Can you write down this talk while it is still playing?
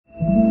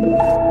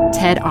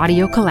TED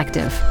Audio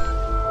Collective.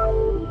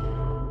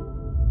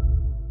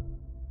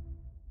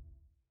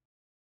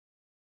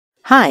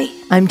 Hi,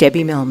 I'm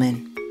Debbie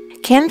Millman.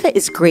 Canva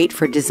is great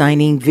for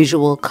designing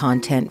visual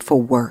content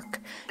for work,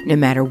 no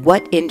matter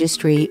what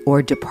industry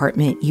or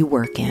department you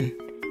work in.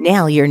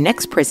 Nail your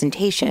next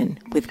presentation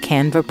with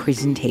Canva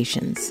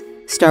Presentations.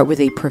 Start with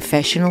a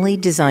professionally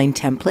designed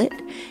template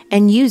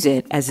and use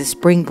it as a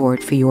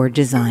springboard for your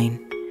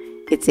design.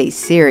 It's a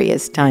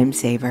serious time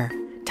saver.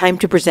 Time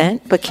to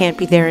present but can't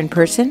be there in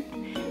person?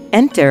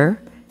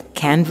 Enter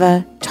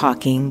Canva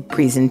Talking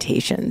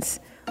Presentations.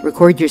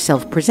 Record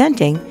yourself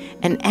presenting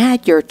and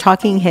add your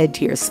talking head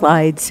to your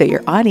slides so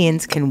your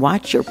audience can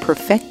watch your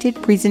perfected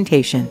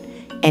presentation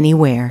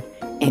anywhere,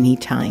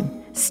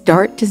 anytime.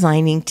 Start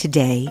designing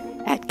today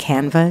at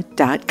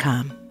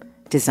canva.com.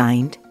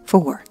 Designed for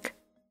work.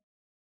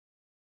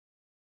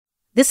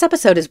 This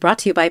episode is brought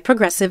to you by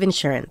Progressive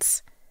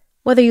Insurance.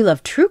 Whether you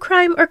love true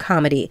crime or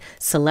comedy,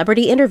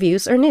 celebrity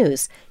interviews or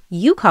news,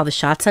 you call the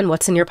shots on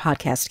what's in your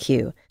podcast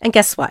queue. And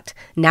guess what?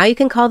 Now you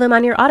can call them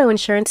on your auto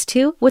insurance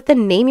too with the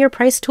Name Your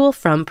Price tool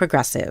from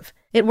Progressive.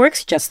 It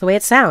works just the way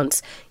it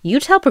sounds.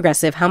 You tell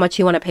Progressive how much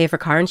you want to pay for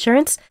car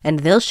insurance, and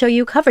they'll show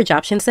you coverage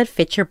options that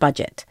fit your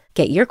budget.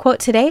 Get your quote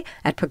today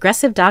at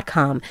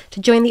Progressive.com to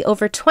join the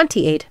over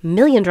 28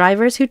 million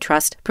drivers who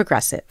trust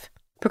Progressive.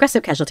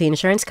 Progressive Casualty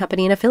Insurance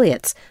Company and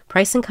Affiliates.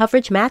 Price and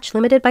coverage match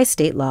limited by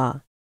state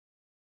law.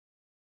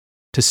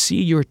 To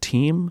see your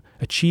team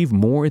achieve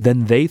more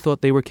than they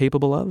thought they were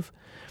capable of,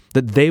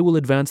 that they will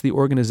advance the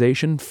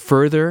organization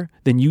further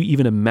than you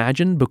even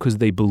imagined because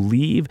they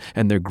believe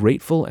and they're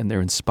grateful and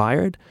they're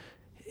inspired,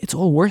 it's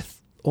all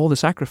worth all the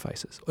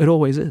sacrifices. It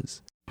always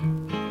is.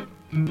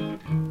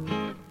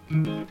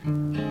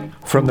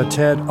 From the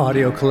TED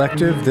Audio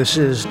Collective, this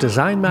is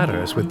Design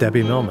Matters with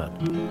Debbie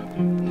Millman.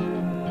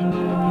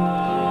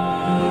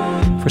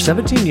 For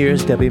 17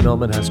 years, Debbie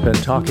Millman has been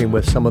talking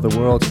with some of the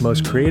world's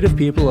most creative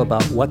people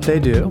about what they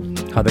do,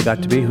 how they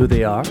got to be who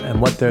they are,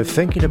 and what they're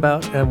thinking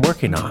about and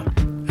working on.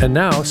 And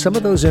now, some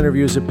of those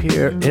interviews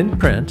appear in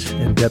print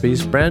in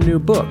Debbie's brand new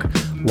book,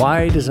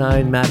 Why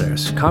Design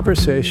Matters: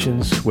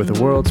 Conversations with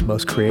the World's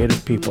Most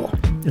Creative People.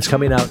 It's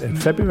coming out in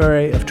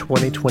February of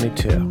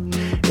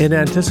 2022. In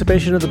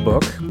anticipation of the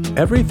book,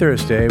 every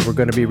Thursday we're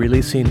going to be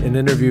releasing an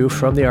interview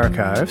from the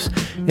archives,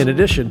 in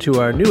addition to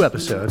our new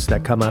episodes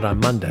that come out on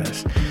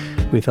Mondays.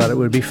 We thought it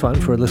would be fun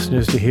for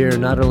listeners to hear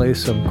not only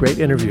some great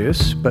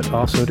interviews, but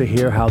also to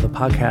hear how the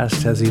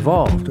podcast has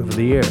evolved over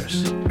the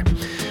years.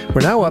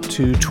 We're now up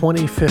to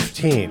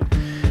 2015.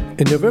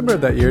 In November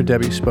of that year,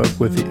 Debbie spoke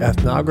with the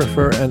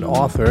ethnographer and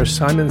author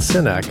Simon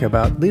Sinek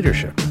about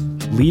leadership.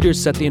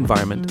 Leaders set the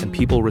environment and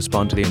people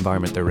respond to the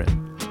environment they're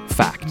in.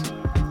 Fact,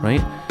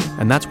 right?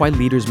 And that's why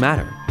leaders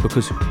matter,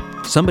 because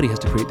somebody has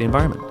to create the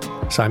environment.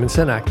 Simon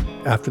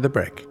Sinek, after the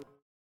break.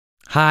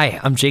 Hi,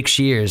 I'm Jake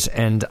Shears,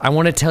 and I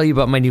want to tell you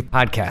about my new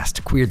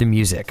podcast, Queer the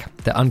Music,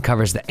 that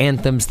uncovers the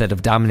anthems that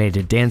have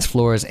dominated dance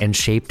floors and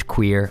shaped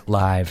queer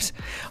lives.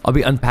 I'll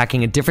be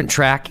unpacking a different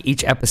track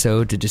each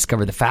episode to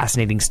discover the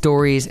fascinating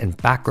stories and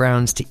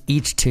backgrounds to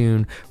each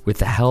tune with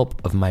the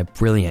help of my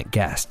brilliant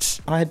guests.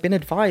 I had been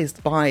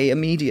advised by a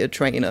media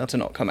trainer to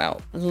not come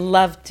out.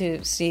 Love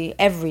to see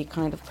every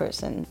kind of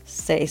person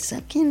say,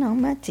 sucking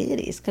on my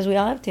titties, because we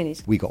all have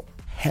titties. We got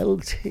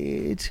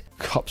pelted,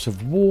 cups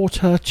of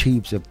water,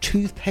 tubes of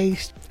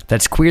toothpaste.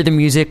 That's Queer the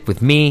Music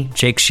with me,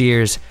 Jake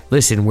Shears.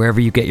 Listen wherever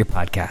you get your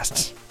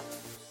podcasts.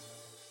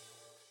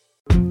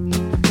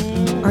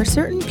 Are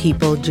certain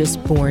people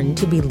just born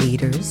to be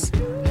leaders?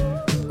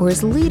 Or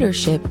is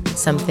leadership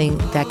something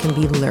that can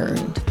be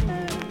learned?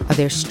 Are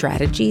there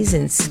strategies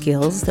and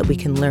skills that we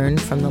can learn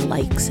from the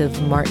likes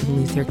of Martin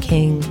Luther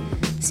King,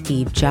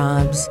 Steve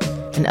Jobs,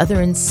 and other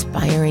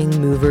inspiring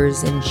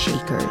movers and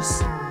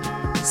shakers?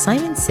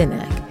 Simon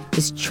Sinek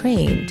is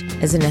trained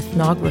as an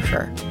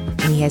ethnographer,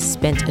 and he has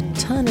spent a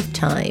ton of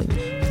time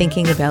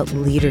thinking about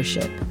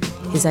leadership.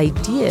 His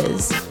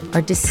ideas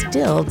are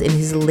distilled in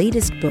his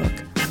latest book,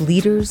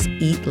 Leaders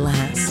Eat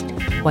Last: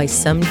 Why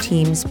Some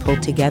Teams Pull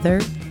Together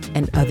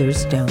and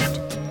Others Don't.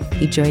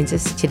 He joins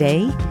us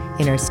today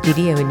in our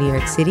studio in New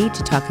York City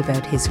to talk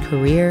about his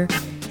career,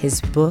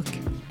 his book,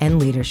 and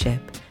leadership.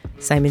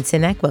 Simon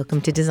Sinek, welcome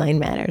to Design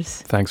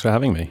Matters. Thanks for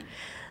having me.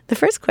 The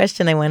first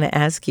question I want to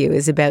ask you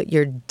is about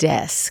your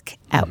desk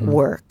at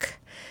work.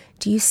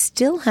 Do you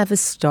still have a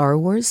Star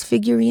Wars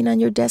figurine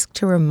on your desk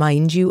to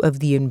remind you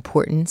of the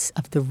importance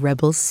of the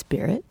rebel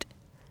spirit?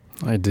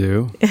 I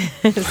do.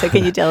 So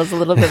can you tell us a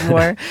little bit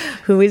more?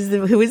 Who is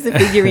the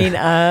figurine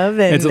of?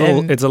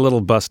 It's a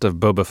little bust of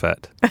Boba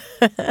Fett.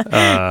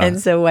 And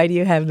so why do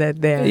you have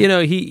that there? You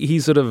know, he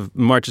sort of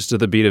marches to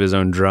the beat of his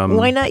own drum.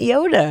 Why not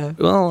Yoda?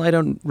 Well, I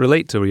don't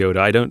relate to Yoda.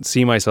 I don't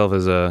see myself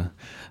as an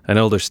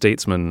elder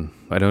statesman.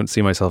 I don't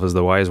see myself as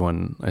the wise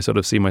one. I sort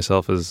of see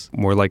myself as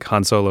more like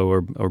Han Solo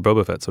or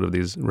Boba Fett, sort of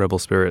these rebel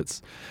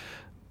spirits.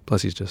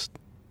 Plus, he's just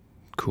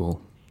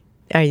cool.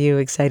 Are you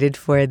excited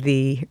for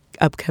the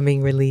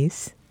upcoming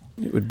release?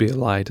 It would be a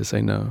lie to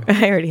say no.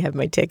 I already have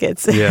my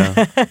tickets.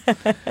 Yeah.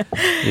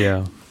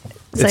 Yeah.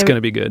 It's going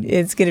to be good.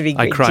 It's going to be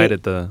great. I cried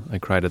at the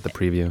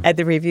preview. At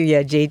the preview,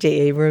 yeah. J.J.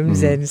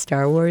 Abrams and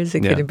Star Wars.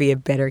 It couldn't be a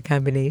better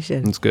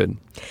combination. It's good.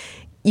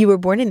 You were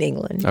born in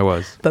England. I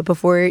was. But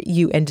before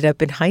you ended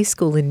up in high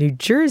school in New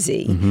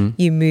Jersey,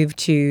 you moved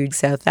to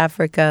South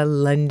Africa,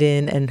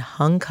 London, and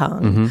Hong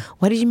Kong.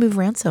 Why did you move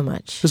around so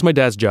much? It was my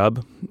dad's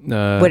job.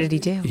 What did he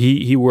do?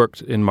 He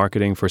worked in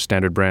marketing for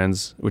Standard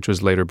Brands, which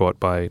was later bought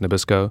by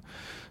Nabisco.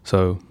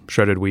 So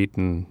shredded wheat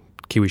and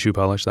kiwi shoe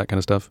polish, that kind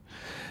of stuff.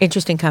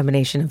 Interesting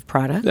combination of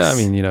products. Yeah, I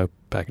mean,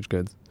 packaged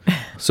goods.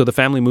 So the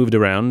family moved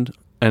around,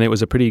 and it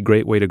was a pretty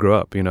great way to grow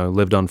up.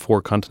 Lived on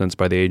 4 continents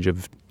by the age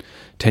of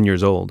 10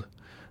 years old.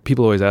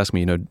 People always ask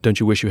me, don't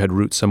you wish you had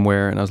roots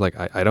somewhere? And I was like,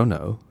 I don't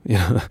know.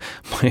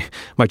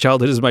 My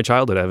childhood is my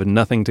childhood. I have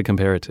nothing to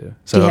compare it to.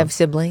 So do you have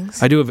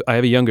siblings? I do. I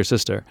have a younger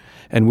sister,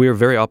 and we're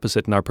very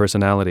opposite in our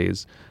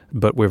personalities,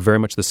 but we're very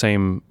much the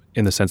same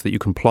in the sense that you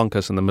can plonk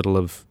us in the middle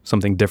of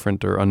something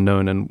different or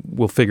unknown, and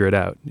we'll figure it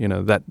out.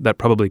 That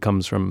probably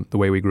comes from the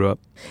way we grew up.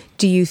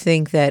 Do you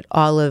think that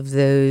all of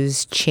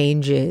those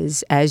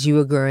changes as you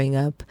were growing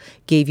up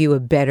gave you a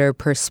better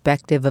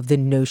perspective of the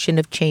notion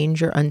of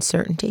change or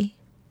uncertainty?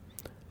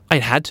 I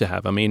had to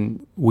have. I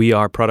mean, we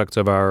are products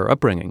of our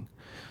upbringing.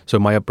 So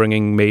my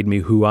upbringing made me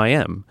who I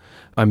am.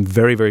 I'm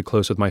very, very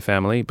close with my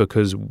family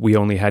because we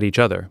only had each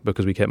other,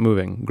 because we kept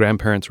moving.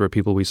 Grandparents were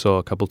people we saw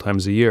a couple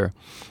times a year,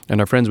 and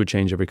our friends would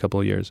change every couple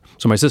of years.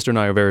 So my sister and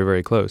I are very,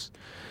 very close.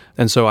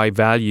 And so I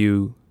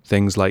value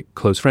things like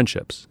close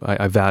friendships.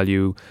 I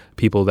value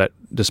people that,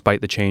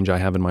 despite the change I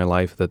have in my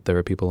life, that there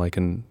are people I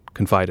can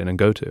confide in and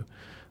go to.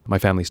 My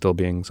family still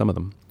being some of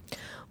them.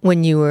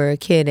 When you were a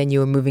kid and you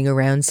were moving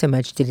around so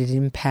much, did it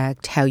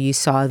impact how you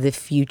saw the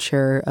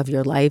future of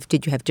your life?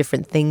 Did you have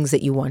different things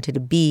that you wanted to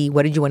be?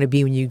 What did you want to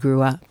be when you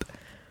grew up?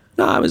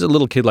 No, I was a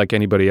little kid like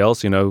anybody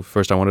else.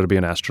 First I wanted to be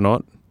an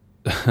astronaut,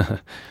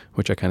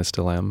 which I kind of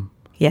still am.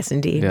 Yes,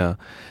 indeed. Yeah.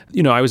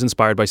 I was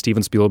inspired by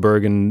Steven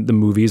Spielberg and the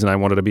movies, and I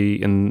wanted to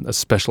be a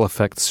special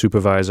effects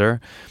supervisor,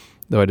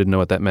 though I didn't know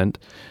what that meant.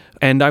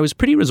 And I was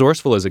pretty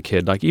resourceful as a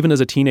kid, like even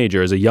as a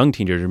teenager, as a young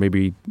teenager,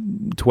 maybe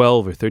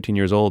 12 or 13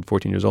 years old,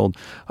 14 years old.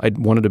 I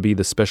wanted to be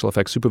the special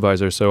effects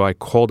supervisor, so I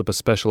called up a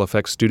special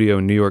effects studio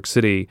in New York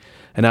City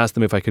and asked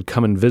them if I could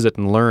come and visit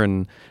and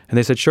learn. And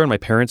they said, sure. And my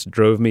parents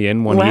drove me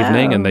in one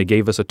evening, and they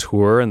gave us a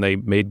tour, and they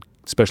made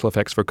special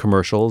effects for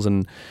commercials.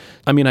 And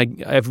I mean,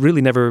 I've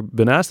really never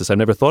been asked this. I've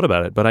never thought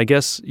about it. But I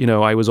guess,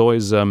 I was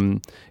always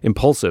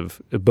impulsive,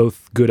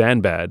 both good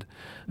and bad.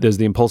 There's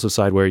the impulsive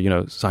side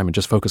where, Simon,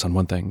 just focus on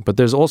one thing. But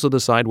there's also the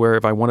side where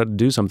if I wanted to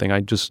do something,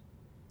 I just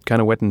kind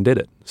of went and did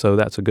it. So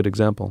that's a good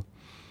example.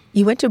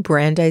 You went to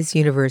Brandeis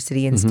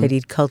University and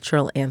studied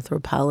cultural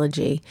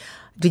anthropology.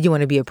 Did you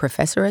want to be a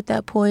professor at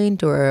that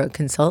point, or a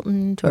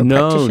consultant, or a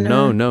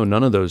practitioner? No,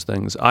 none of those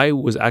things. I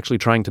was actually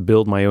trying to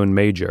build my own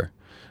major.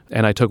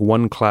 And I took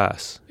one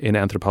class in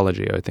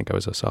anthropology. I think I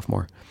was a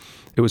sophomore.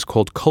 It was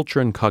called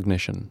Culture and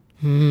Cognition.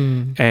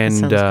 And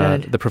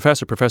the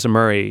professor, Professor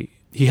Murray,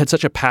 he had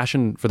such a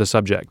passion for the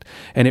subject.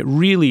 And it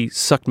really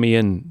sucked me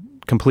in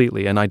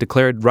completely. And I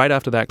declared right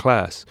after that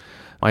class,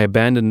 I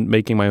abandoned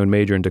making my own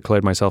major and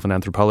declared myself an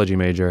anthropology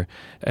major.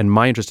 And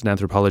my interest in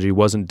anthropology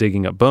wasn't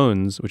digging up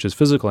bones, which is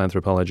physical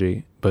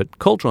anthropology, but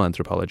cultural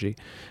anthropology,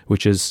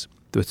 which is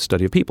the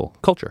study of people,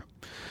 culture.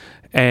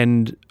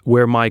 And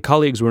where my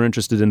colleagues were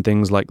interested in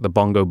things like the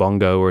Bongo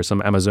Bongo or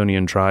some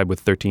Amazonian tribe with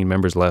 13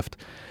 members left,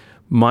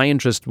 my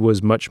interest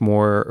was much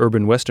more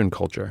urban Western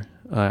culture.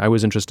 I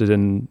was interested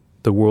in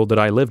the world that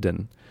I lived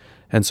in.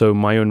 And so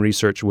my own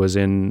research was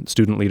in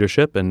student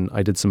leadership, and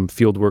I did some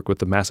field work with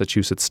the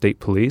Massachusetts State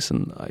Police.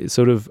 And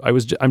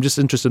I'm just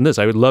interested in this.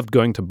 I loved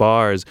going to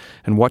bars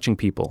and watching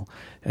people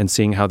and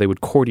seeing how they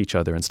would court each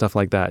other and stuff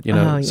like that.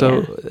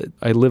 So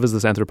I live as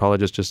this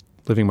anthropologist, just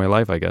living my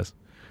life, I guess.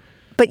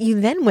 But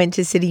you then went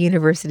to City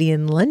University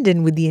in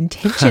London with the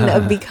intention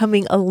of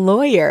becoming a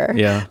lawyer.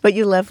 Yeah. But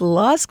you left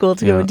law school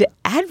to go into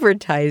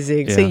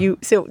advertising. Yeah.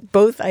 So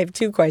both, I have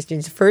 2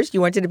 questions. First,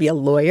 you wanted to be a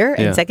lawyer,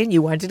 and second,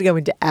 you wanted to go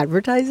into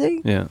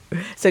advertising. Yeah.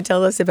 So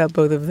tell us about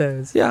both of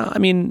those. Yeah, I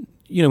mean,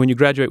 when you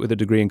graduate with a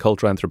degree in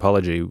cultural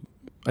anthropology,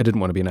 I didn't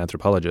want to be an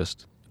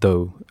anthropologist.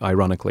 Though,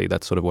 ironically,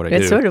 that's sort of what I do.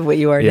 That's sort of what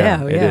you are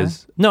now, it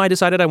is. No, I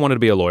decided I wanted to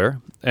be a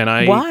lawyer.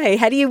 Why?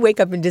 How do you wake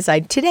up and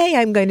decide, today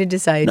I'm going to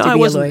decide to be a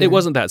lawyer? It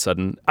wasn't that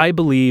sudden. I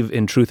believe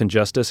in truth and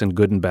justice and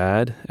good and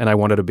bad, and I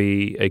wanted to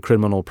be a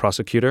criminal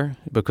prosecutor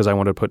because I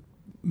wanted to put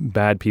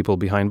bad people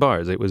behind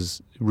bars. It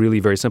was really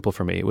very simple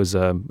for me. It was,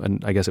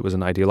 I guess it was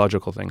an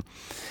ideological thing.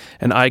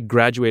 And I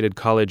graduated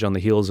college on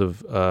the heels of,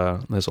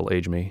 this will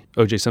age me,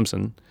 O.J.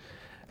 Simpson.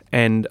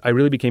 And I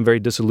really became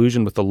very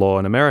disillusioned with the law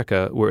in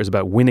America, where it was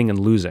about winning and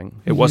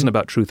losing. It wasn't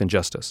about truth and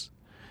justice.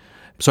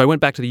 So I went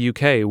back to the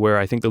UK, where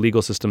I think the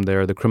legal system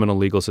there, the criminal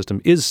legal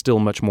system, is still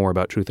much more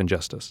about truth and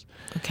justice.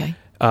 Okay.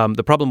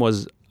 The problem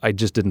was I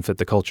just didn't fit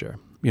the culture.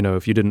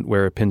 If you didn't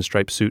wear a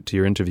pinstripe suit to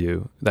your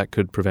interview, that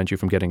could prevent you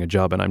from getting a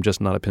job, and I'm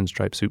just not a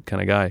pinstripe suit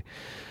kind of guy.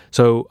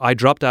 So I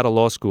dropped out of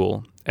law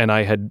school, and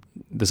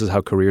this is how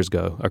careers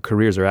go. Our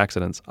careers are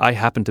accidents. I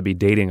happened to be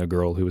dating a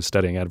girl who was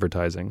studying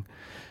advertising.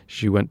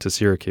 She went to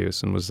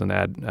Syracuse and was an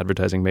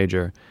advertising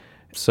major.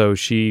 So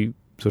she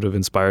sort of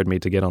inspired me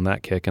to get on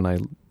that kick, and I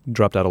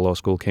dropped out of law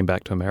school, came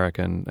back to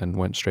America, and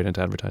went straight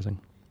into advertising.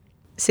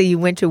 So you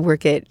went to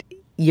work at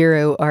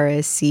Euro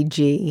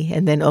RSCG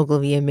and then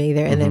Ogilvy and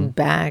Mather and then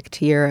back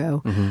to Euro.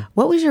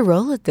 What was your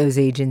role at those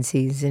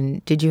agencies,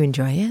 and did you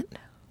enjoy it?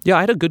 Yeah,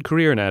 I had a good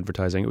career in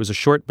advertising. It was a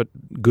short but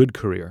good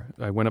career.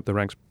 I went up the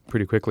ranks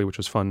pretty quickly, which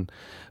was fun.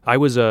 I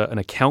was an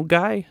account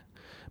guy,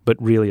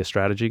 but really a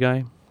strategy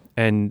guy.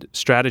 And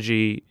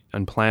strategy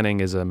and planning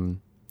is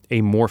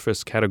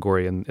amorphous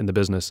category in the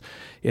business.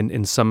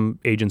 In some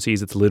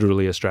agencies, it's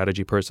literally a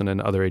strategy person.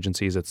 In other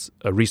agencies, it's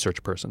a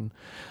research person.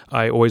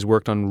 I always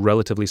worked on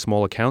relatively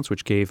small accounts,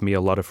 which gave me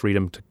a lot of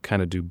freedom to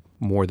kind of do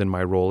more than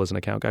my role as an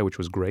account guy, which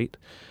was great.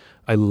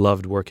 I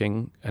loved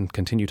working and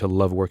continue to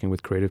love working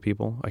with creative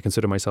people. I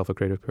consider myself a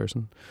creative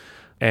person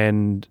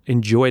and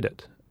enjoyed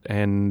it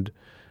and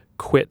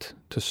quit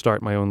to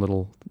start my own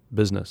little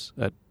business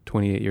at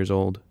 28 years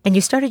old. And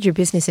you started your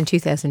business in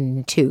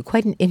 2002.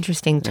 Quite an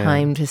interesting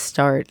time to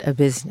start a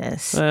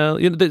business. Well,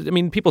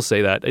 people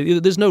say that.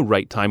 There's no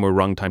right time or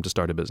wrong time to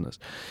start a business.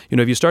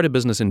 If you start a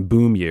business in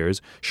boom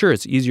years, sure,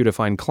 it's easier to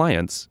find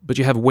clients, but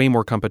you have way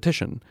more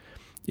competition.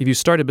 If you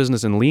start a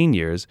business in lean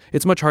years,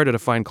 it's much harder to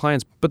find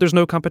clients, but there's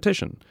no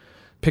competition.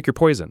 Pick your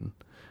poison.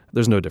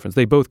 There's no difference.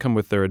 They both come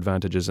with their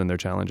advantages and their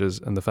challenges,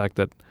 and the fact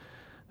that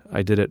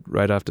I did it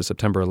right after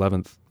September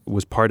 11th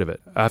was part of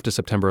it. After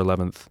September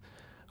 11th,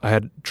 I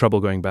had trouble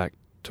going back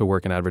to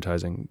work in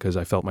advertising because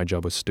I felt my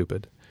job was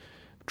stupid.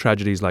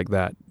 Tragedies like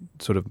that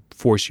sort of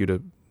force you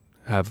to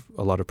have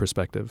a lot of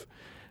perspective,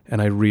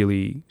 and I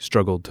really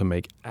struggled to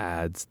make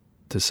ads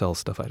to sell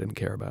stuff I didn't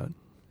care about.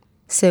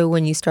 So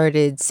when you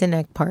started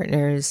Synack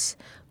Partners,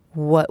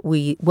 what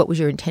was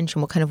your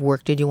intention? What kind of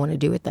work did you want to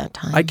do at that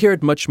time? I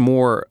cared much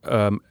more.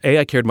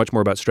 I cared much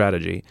more about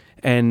strategy.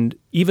 And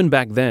even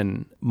back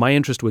then, my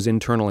interest was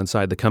internal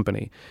inside the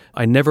company.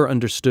 I never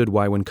understood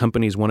why when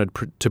companies wanted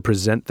to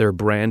present their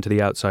brand to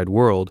the outside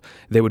world,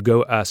 they would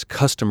go ask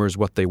customers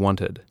what they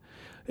wanted.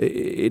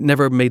 It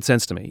never made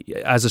sense to me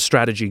as a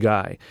strategy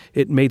guy.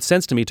 It made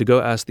sense to me to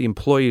go ask the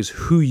employees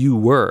who you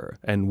were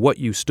and what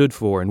you stood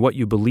for and what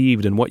you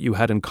believed and what you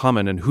had in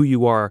common and who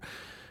you are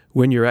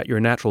when you're at your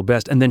natural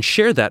best, and then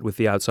share that with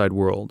the outside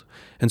world.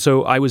 And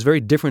so I was very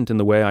different in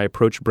the way I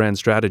approached brand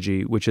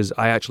strategy, which is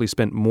I actually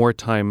spent more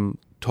time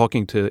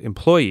talking to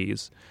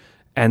employees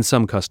and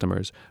some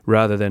customers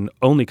rather than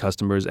only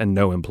customers and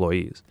no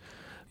employees.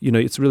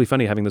 It's really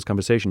funny having this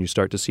conversation. You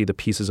start to see the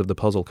pieces of the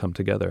puzzle come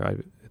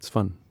together. It's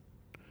fun.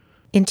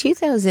 In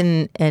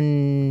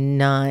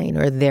 2009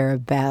 or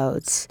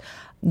thereabouts,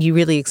 you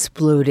really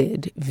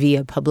exploded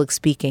via public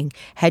speaking.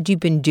 Had you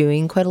been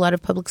doing quite a lot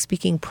of public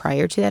speaking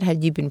prior to that?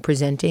 Had you been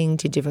presenting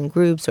to different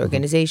groups,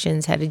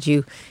 organizations? How did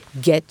you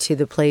get to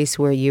the place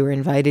where you were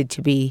invited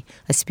to be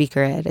a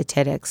speaker at a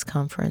TEDx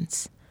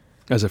conference?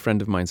 As a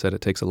friend of mine said, it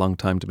takes a long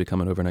time to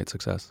become an overnight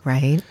success.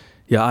 Right.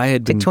 Yeah, I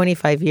had been... It took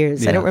 25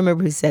 years. Yeah. I don't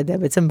remember who said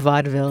that, but some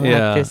vaudeville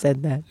actor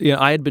said that. Yeah,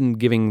 I had been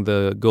giving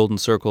the Golden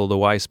Circle, the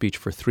Why speech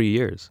for 3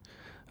 years.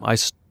 I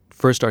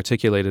first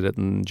articulated it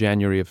in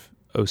January of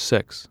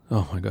 2006.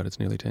 Oh my God, it's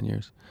nearly 10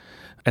 years.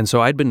 And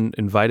so I'd been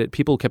invited,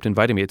 people kept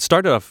inviting me. It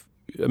started off,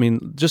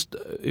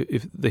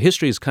 if the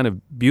history is kind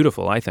of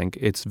beautiful, I think.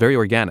 It's very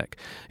organic.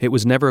 It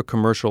was never a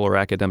commercial or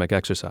academic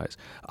exercise.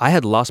 I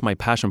had lost my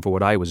passion for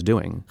what I was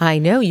doing. I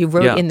know. You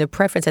wrote in the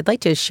preface, I'd like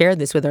to share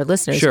this with our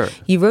listeners. Sure.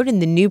 You wrote in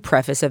the new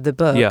preface of the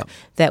book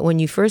that when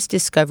you first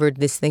discovered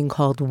this thing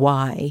called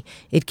Why,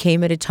 it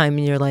came at a time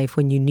in your life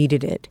when you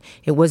needed it.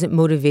 It wasn't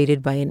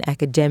motivated by an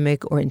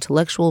academic or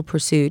intellectual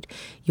pursuit.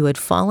 You had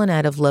fallen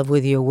out of love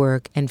with your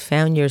work and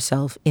found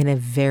yourself in a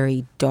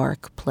very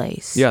dark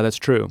place. Yeah, that's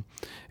true.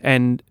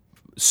 And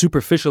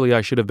superficially, I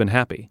should have been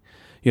happy.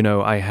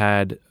 I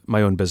had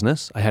my own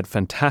business. I had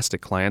fantastic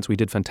clients. We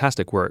did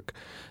fantastic work.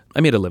 I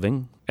made a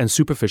living. And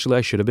superficially,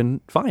 I should have been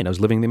fine. I was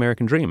living the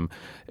American dream,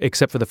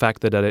 except for the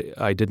fact that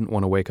I didn't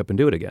want to wake up and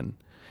do it again.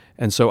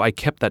 And so I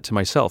kept that to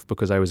myself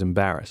because I was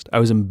embarrassed. I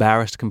was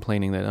embarrassed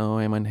complaining that,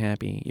 I'm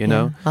unhappy,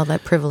 all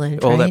that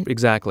privilege, all right? That,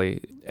 exactly.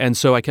 And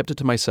so I kept it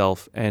to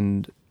myself,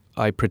 and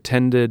I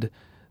pretended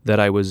that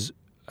I was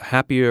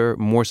happier,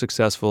 more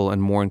successful,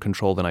 and more in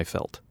control than I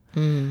felt.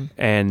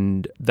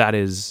 And that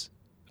is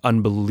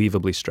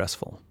unbelievably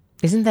stressful.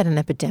 Isn't that an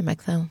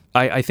epidemic, though?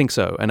 I think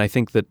so. And I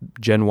think that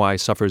Gen Y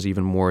suffers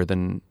even more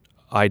than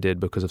I did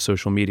because of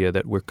social media,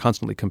 that we're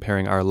constantly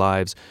comparing our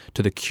lives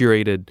to the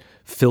curated,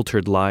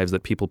 filtered lives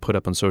that people put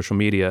up on social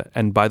media.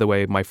 And by the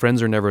way, my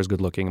friends are never as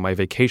good looking. My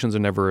vacations are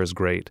never as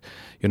great.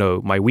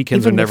 My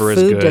weekends are never as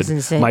good.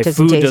 My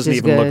food doesn't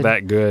even look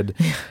that good.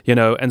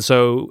 And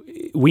so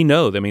we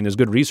know, there's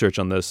good research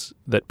on this,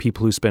 that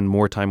people who spend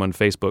more time on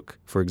Facebook,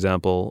 for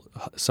example,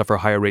 suffer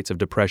higher rates of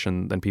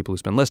depression than people who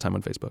spend less time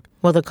on Facebook.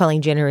 Well, they're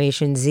calling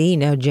Generation Z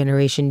now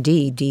Generation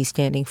D, D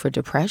standing for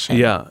depression.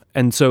 Yeah.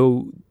 And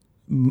so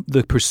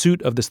the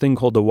pursuit of this thing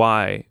called the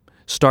Why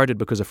started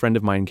because a friend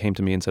of mine came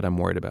to me and said, I'm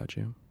worried about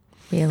you.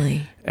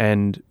 Really?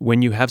 And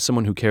when you have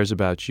someone who cares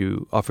about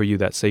you offer you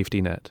that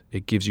safety net,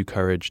 it gives you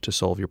courage to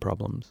solve your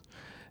problems.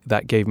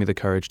 that gave me the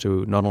courage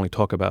to not only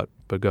talk about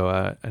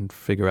Bagoa and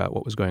figure out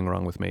what was going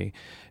wrong with me,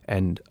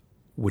 and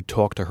would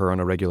talk to her on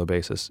a regular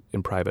basis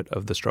in private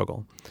of the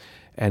struggle.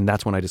 And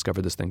that's when I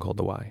discovered this thing called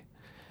the why.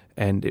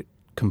 And it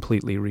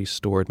completely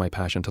restored my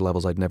passion to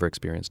levels I'd never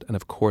experienced. And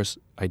of course,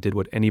 I did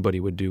what anybody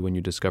would do when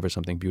you discover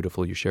something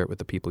beautiful. You share it with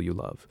the people you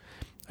love.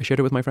 I shared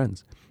it with my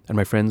friends, and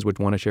my friends would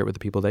want to share it with the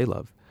people they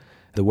love.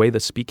 The way the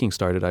speaking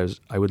started,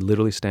 I would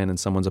literally stand in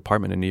someone's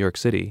apartment in New York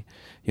City.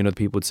 You know, the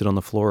people would sit on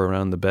the floor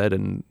around the bed,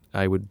 and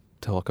I would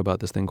talk about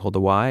this thing called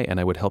the why, and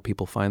I would help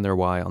people find their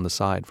why on the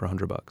side for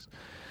 $100.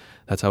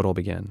 That's how it all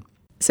began.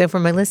 So for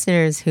my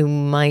listeners who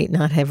might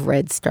not have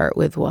read Start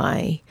With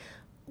Why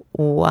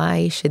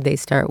should they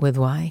start with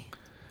why?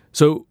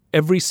 So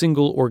every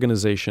single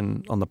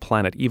organization on the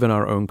planet, even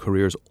our own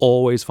careers,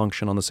 always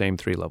function on the same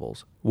 3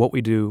 levels. What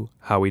we do,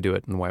 how we do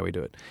it, and why we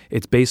do it.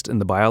 It's based in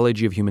the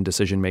biology of human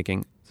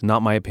decision-making. It's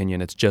not my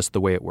opinion. It's just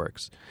the way it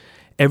works.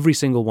 Every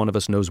single one of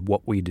us knows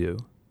what we do.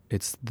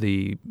 It's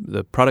the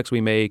products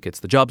we make.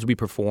 It's the jobs we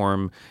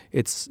perform.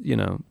 It's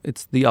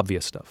the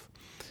obvious stuff.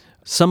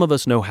 Some of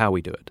us know how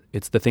we do it.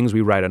 It's the things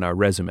we write on our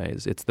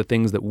resumes. It's the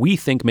things that we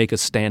think make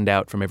us stand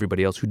out from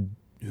everybody else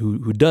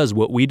who does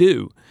what we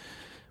do.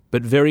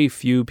 But very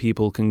few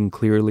people can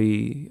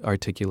clearly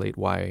articulate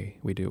why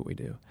we do what we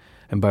do.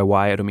 And by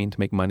why, I don't mean to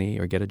make money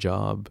or get a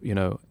job.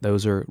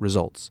 Those are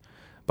results.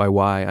 By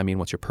why, I mean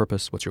what's your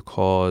purpose, what's your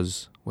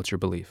cause, what's your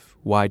belief?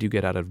 Why do you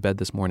get out of bed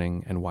this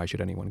morning, and why should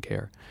anyone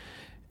care?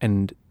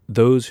 And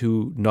those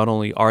who not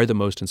only are the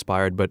most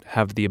inspired, but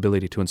have the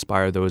ability to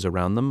inspire those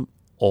around them,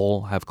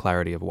 all have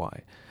clarity of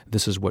why.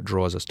 This is what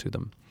draws us to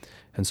them.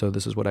 And so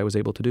this is what I was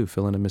able to do,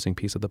 fill in a missing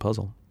piece of the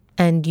puzzle.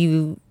 And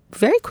you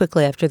very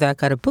quickly after that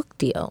got a book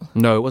deal.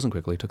 No, it wasn't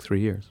quickly. It took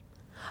 3 years.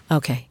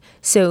 Okay.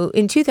 So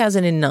in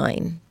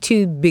 2009,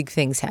 2 big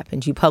things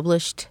happened. You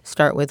published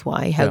Start With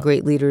Why, How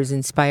Great Leaders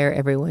Inspire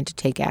Everyone to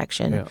Take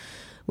Action,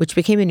 which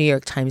became a New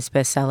York Times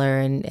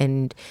bestseller.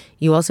 And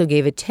you also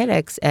gave a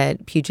TEDx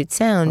at Puget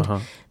Sound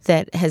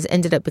that has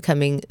ended up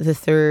becoming the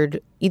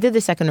third, either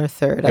the second or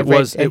third.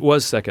 It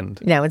was second.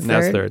 Now it's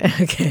third.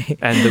 Okay.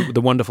 And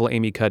the wonderful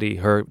Amy Cuddy,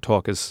 her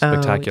talk is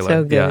spectacular.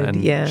 So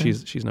good.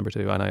 She's number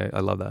 2, and I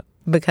love that.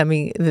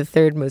 Becoming the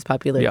third most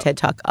popular TED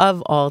Talk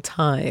of all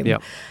time. Yeah.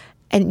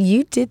 And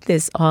you did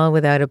this all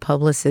without a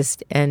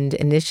publicist, and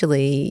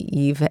initially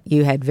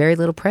you had very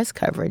little press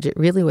coverage. It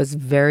really was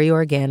very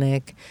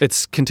organic.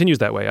 It continues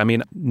that way. I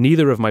mean,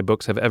 neither of my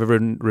books have ever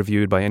been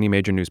reviewed by any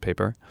major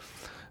newspaper.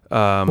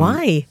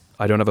 Why?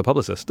 I don't have a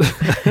publicist. The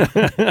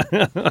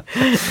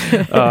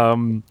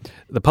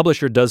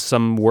publisher does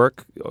some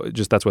work,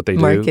 just that's what they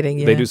do. Marketing,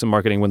 yeah. They do some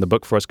marketing when the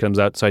book first comes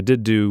out. So I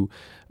did do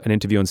an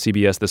interview on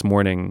CBS this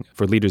morning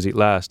for Leaders Eat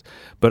Last.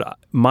 But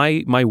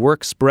my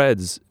work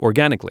spreads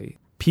organically.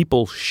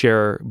 People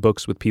share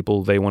books with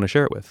people they want to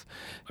share it with.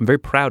 I'm very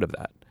proud of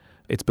that.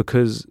 It's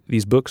because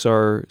these books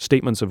are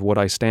statements of what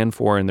I stand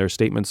for, and they're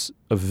statements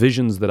of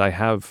visions that I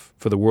have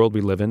for the world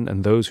we live in,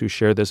 and those who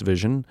share this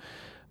vision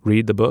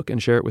read the book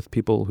and share it with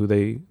people who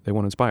they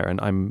want to inspire.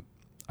 And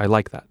I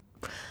like that.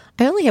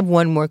 I only have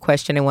one more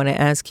question I want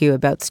to ask you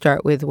about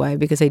Start With Why,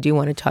 because I do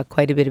want to talk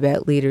quite a bit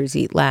about Leaders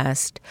Eat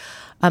Last.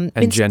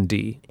 And Gen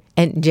D.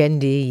 And Gen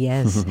D,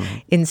 yes.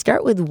 In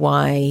Start With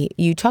Why,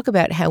 you talk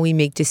about how we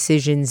make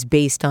decisions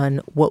based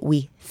on what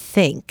we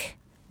think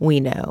we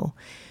know.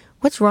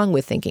 What's wrong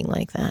with thinking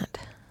like that?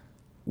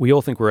 We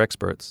all think we're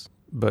experts,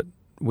 but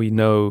we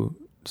know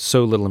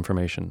so little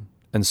information.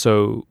 And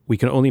so we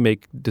can only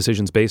make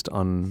decisions based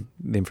on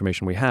the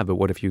information we have. But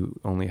what if you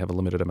only have a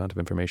limited amount of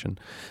information?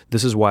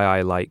 This is why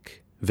I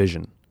like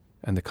vision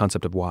and the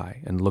concept of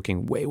why and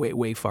looking way, way,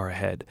 way far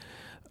ahead.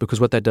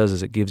 Because what that does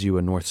is it gives you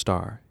a North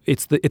Star.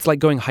 It's like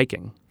going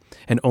hiking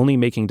and only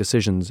making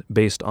decisions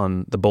based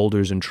on the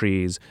boulders and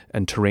trees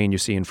and terrain you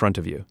see in front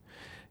of you.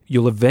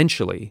 You'll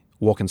eventually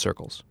walk in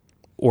circles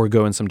or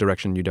go in some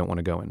direction you don't want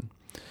to go in.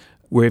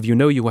 Where if you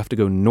know you have to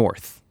go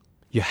north,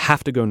 you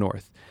have to go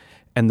north.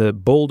 And the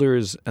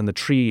boulders and the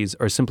trees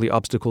are simply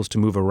obstacles to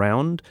move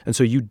around. And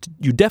so you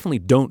definitely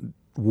don't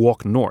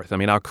walk north. I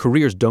mean, our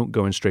careers don't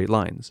go in straight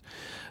lines.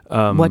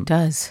 What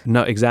does?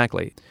 No,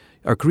 exactly.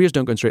 Our careers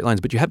don't go in straight lines,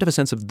 but you have to have a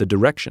sense of the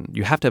direction.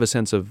 You have to have a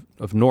sense of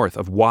north,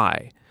 of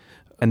why.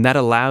 And that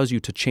allows you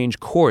to change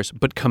course,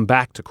 but come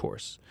back to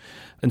course.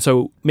 And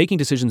so making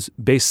decisions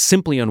based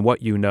simply on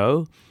what you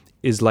know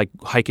is like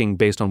hiking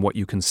based on what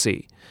you can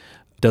see.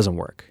 Doesn't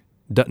work.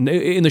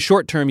 In the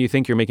short term, you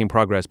think you're making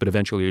progress, but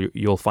eventually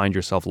you'll find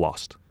yourself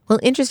lost. Well,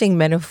 interesting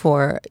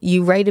metaphor.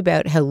 You write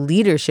about how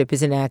leadership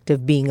is an act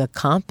of being a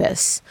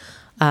compass,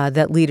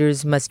 that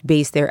leaders must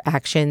base their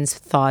actions,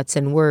 thoughts,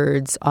 and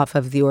words off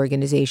of the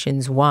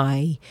organization's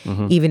why,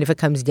 even if it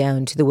comes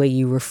down to the way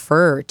you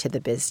refer to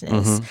the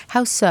business.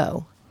 How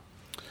so?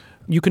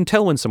 You can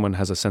tell when someone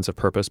has a sense of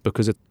purpose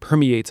because it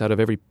permeates out of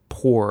every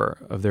pore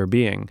of their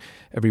being,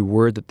 every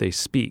word that they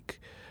speak.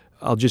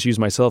 I'll just use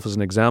myself as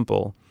an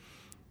example.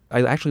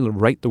 I actually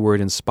write the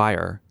word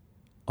inspire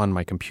on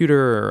my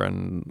computer,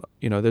 and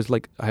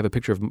I have a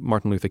picture of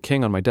Martin Luther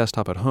King on my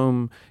desktop at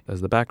home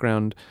as the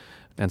background.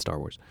 and Star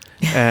Wars.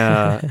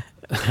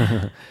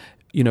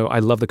 You know, I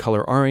love the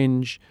color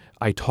orange.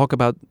 I talk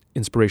about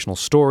inspirational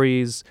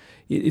stories.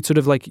 It's sort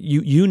of like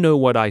you know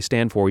what I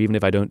stand for, even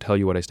if I don't tell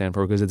you what I stand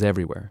for, because it's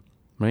everywhere,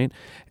 right?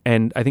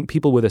 And I think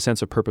people with a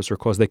sense of purpose or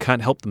cause, they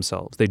can't help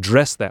themselves. They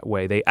dress that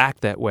way. They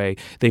act that way.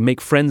 They make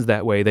friends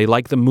that way. They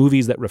like the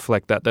movies that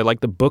reflect that. They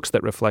like the books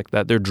that reflect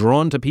that. They're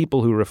drawn to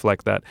people who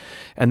reflect that.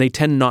 And they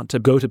tend not to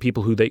go to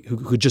people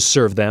who just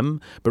serve them,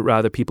 but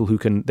rather people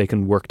they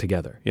can work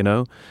together, you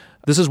know?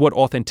 This is what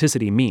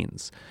authenticity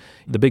means.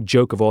 The big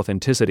joke of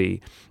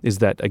authenticity is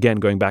that, again,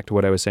 going back to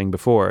what I was saying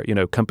before, you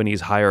know, companies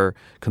hire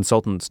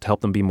consultants to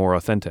help them be more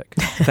authentic.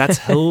 That's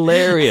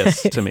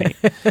hilarious to me,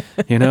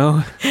 you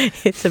know?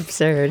 It's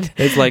absurd.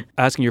 It's like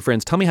asking your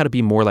friends, tell me how to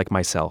be more like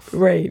myself.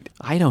 Right.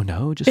 I don't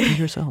know, just be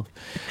yourself.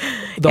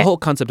 The whole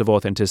concept of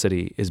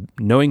authenticity is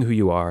knowing who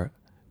you are,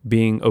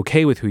 being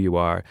okay with who you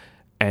are,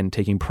 and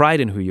taking pride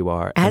in who you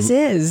are. As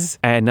is.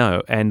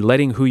 And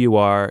letting who you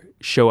are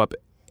show up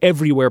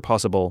everywhere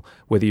possible,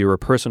 whether you're a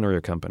person or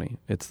your company.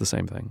 It's the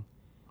same thing.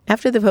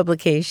 After the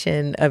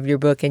publication of your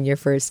book and your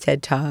first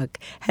TED Talk,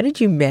 how did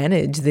you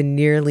manage the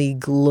nearly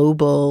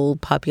global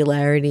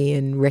popularity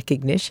and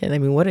recognition? I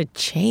mean, what a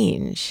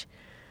change.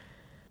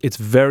 It's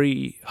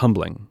very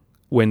humbling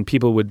when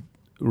people would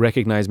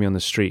recognize me on the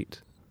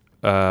street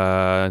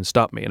and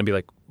stop me and I'd be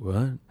like,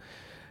 what?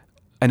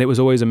 And it was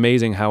always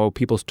amazing how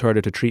people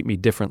started to treat me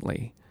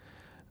differently.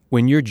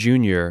 When you're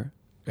junior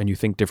and you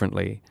think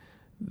differently,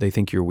 they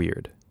think you're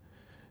weird.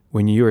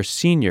 When you're a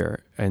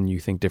senior and you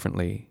think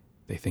differently,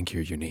 they think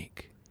you're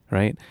unique,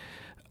 right?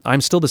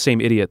 I'm still the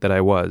same idiot that I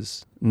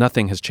was.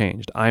 Nothing has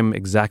changed. I'm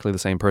exactly the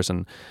same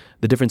person.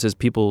 The difference is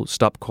people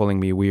stopped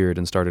calling me weird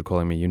and started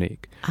calling me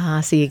unique.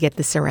 So you get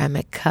the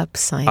ceramic cup,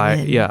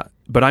 Simon. Yeah,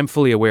 but I'm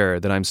fully aware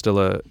that I'm still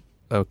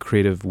a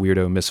creative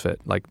weirdo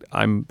misfit. Like,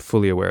 I'm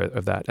fully aware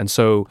of that. And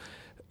so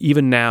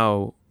even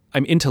now,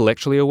 I'm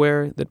intellectually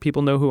aware that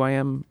people know who I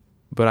am,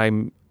 but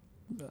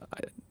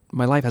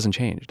my life hasn't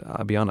changed,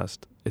 I'll be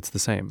honest. It's the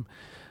same.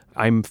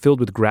 I'm filled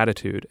with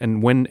gratitude.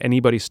 And when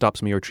anybody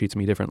stops me or treats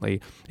me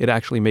differently, it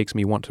actually makes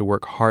me want to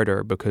work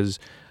harder because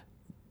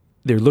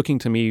they're looking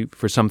to me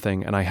for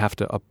something and I have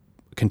to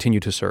continue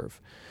to serve.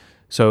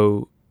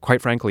 So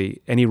quite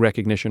frankly, any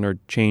recognition or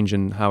change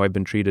in how I've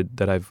been treated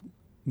that I've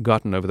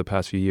gotten over the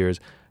past few years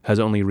has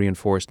only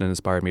reinforced and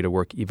inspired me to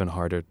work even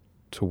harder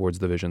towards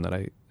the vision that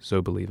I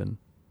so believe in.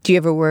 Do you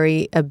ever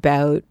worry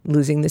about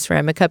losing the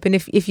ceramic cup? And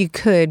if you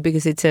could,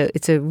 because it's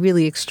a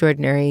really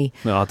extraordinary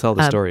No, I'll tell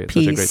the story. It's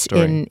such a great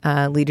story.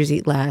 In Leaders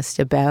Eat Last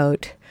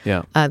about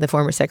the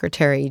former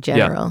Secretary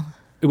General. Yeah.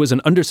 It was an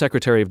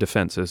Undersecretary of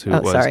Defense is who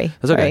it was. Sorry.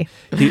 That's okay.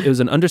 It was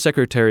an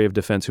Undersecretary of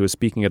Defense who was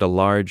speaking at a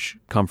large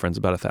conference,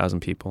 about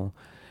 1,000 people.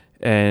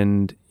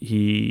 And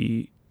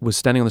he was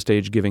standing on the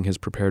stage giving his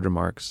prepared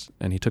remarks,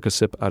 and he took a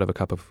sip out of a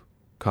cup of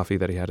coffee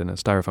that he had in a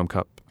styrofoam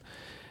cup.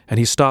 And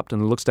he stopped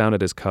and looks down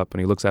at his cup and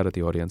he looks out at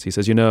the audience. He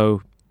says, you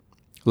know,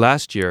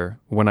 last year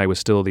when I was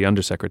still the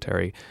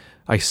undersecretary,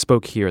 I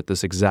spoke here at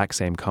this exact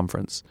same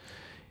conference.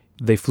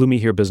 They flew me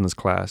here business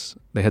class.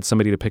 They had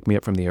somebody to pick me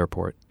up from the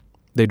airport.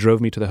 They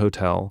drove me to the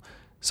hotel.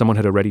 Someone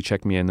had already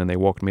checked me in and they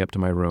walked me up to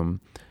my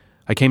room.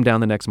 I came down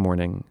the next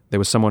morning. There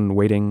was someone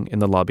waiting in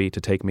the lobby to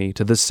take me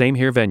to this same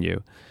here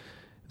venue.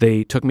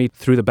 They took me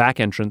through the back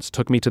entrance,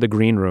 took me to the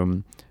green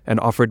room, and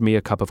offered me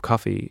a cup of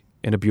coffee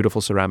in a beautiful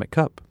ceramic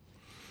cup.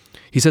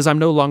 He says, I'm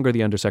no longer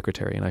the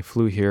undersecretary, and I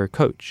flew here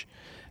coach.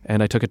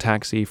 And I took a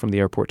taxi from the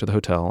airport to the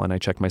hotel, and I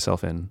checked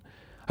myself in.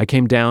 I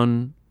came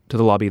down to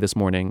the lobby this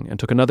morning and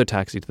took another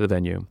taxi to the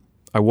venue.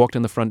 I walked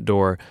in the front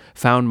door,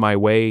 found my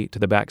way to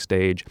the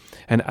backstage,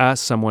 and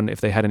asked someone if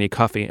they had any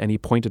coffee, and he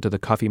pointed to the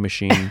coffee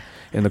machine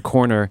in the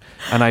corner,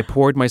 and I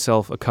poured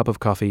myself a cup of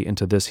coffee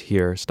into this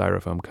here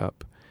styrofoam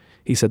cup.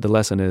 He said, the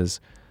lesson is,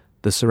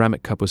 the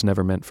ceramic cup was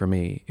never meant for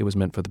me. It was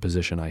meant for the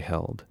position I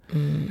held.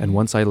 And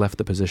once I left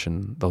the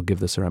position, they'll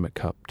give the ceramic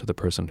cup to the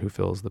person who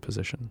fills the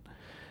position.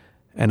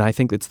 And I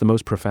think it's the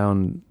most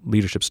profound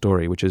leadership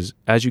story, which is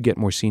as you get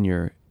more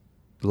senior,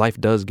 life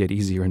does get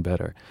easier and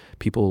better.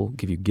 People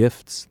give you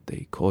gifts.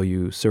 They call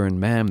you sir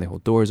and ma'am. They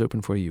hold doors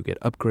open for you. You get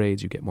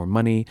upgrades. You get more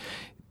money.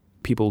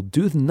 People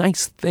do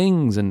nice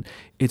things. And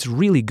it's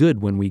really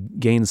good when we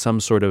gain some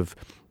sort of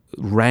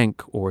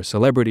rank or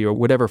celebrity or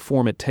whatever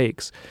form it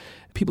takes.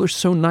 People are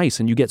so nice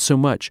and you get so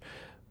much.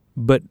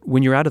 But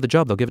when you're out of the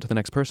job, they'll give it to the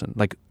next person.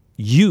 Like,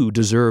 you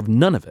deserve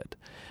none of it.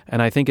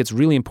 And I think it's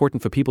really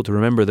important for people to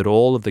remember that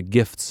all of the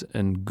gifts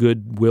and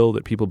goodwill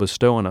that people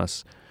bestow on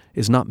us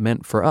is not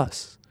meant for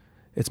us.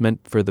 It's meant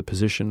for the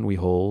position we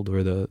hold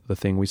or the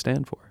thing we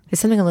stand for. There's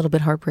something a little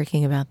bit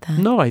heartbreaking about that.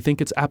 No, I think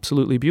it's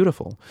absolutely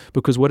beautiful,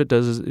 because what it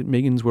does is it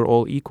means we're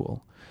all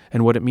equal.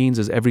 And what it means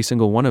is every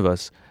single one of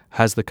us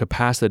has the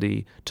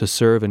capacity to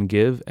serve and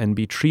give and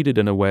be treated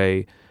in a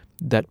way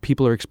that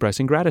people are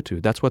expressing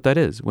gratitude. That's what that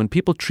is. When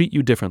people treat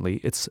you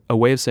differently, it's a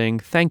way of saying,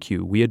 thank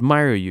you, we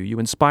admire you, you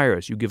inspire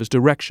us, you give us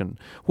direction,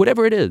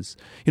 whatever it is.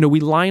 You know, we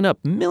line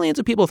up, millions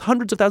of people,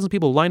 hundreds of thousands of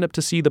people line up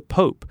to see the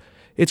Pope.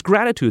 It's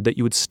gratitude that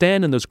you would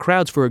stand in those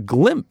crowds for a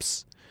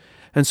glimpse.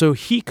 And so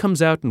he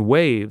comes out and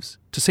waves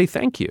to say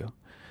thank you.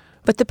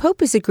 But the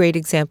Pope is a great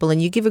example,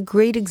 and you give a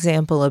great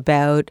example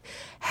about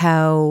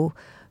how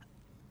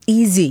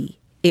easy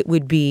it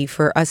would be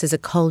for us as a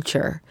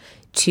culture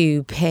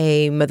to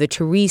pay Mother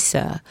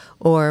Teresa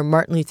or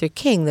Martin Luther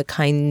King the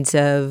kinds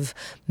of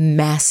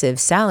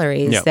massive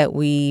salaries that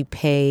we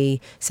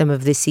pay some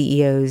of the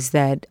CEOs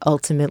that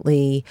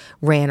ultimately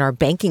ran our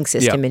banking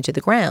system into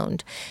the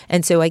ground.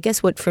 And so I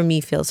guess what for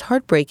me feels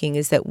heartbreaking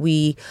is that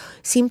we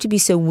seem to be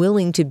so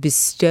willing to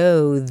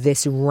bestow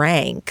this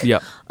rank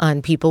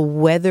on people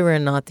whether or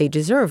not they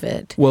deserve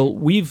it. Well,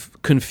 we've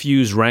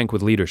confused rank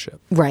with leadership.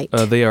 Right.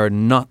 They are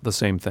not the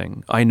same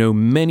thing. I know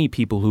many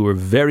people who are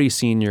very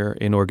senior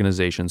in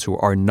organizations who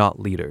are not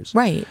leaders.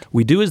 Right.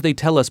 We do as they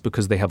tell us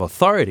because they have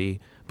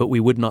authority, but we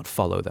would not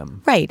follow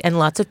them. Right. And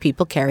lots of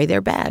people carry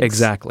their bags.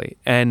 Exactly.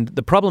 And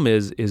the problem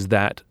is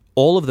that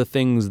all of the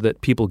things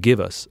that people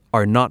give us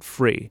are not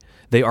free.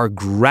 They are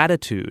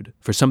gratitude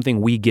for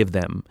something we give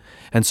them.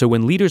 And so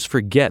when leaders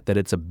forget that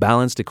it's a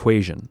balanced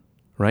equation,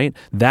 right,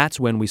 that's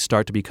when we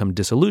start to become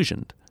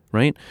disillusioned,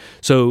 right?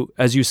 So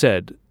as you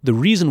said, the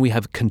reason we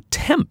have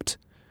contempt,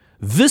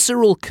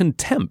 visceral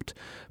contempt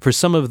for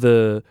some of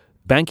the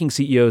banking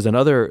CEOs and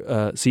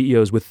other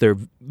CEOs with their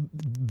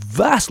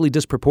vastly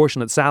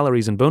disproportionate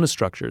salaries and bonus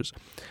structures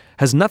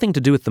has nothing to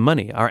do with the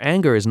money. Our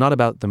anger is not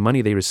about the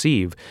money they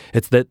receive.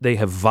 It's that they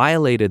have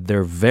violated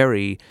their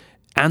very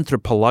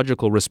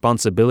anthropological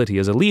responsibility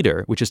as a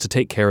leader, which is to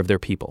take care of their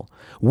people.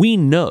 We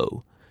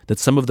know that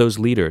some of those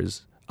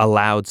leaders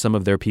allowed some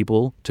of their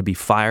people to be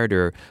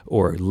fired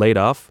or laid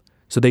off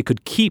so they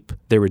could keep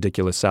their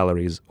ridiculous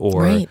salaries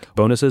or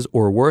bonuses,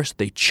 or worse,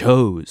 they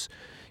chose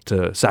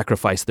to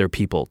sacrifice their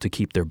people to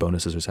keep their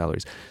bonuses or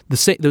salaries.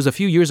 There was a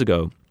few years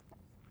ago,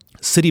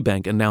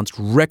 Citibank announced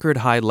record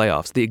high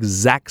layoffs. The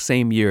exact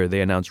same year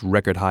they announced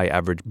record high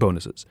average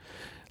bonuses.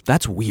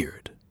 That's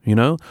weird, you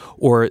know?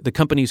 Or the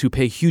companies who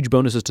pay huge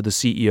bonuses to the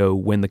CEO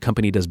when the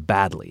company does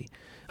badly.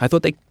 I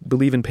thought they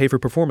believe in pay for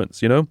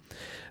performance, you know?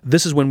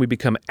 This is when we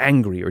become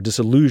angry or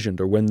disillusioned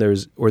or when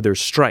there's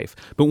strife.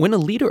 But when a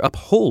leader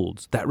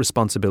upholds that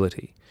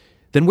responsibility,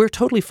 then we're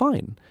totally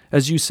fine.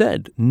 As you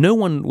said, no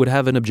one would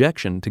have an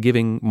objection to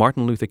giving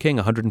Martin Luther King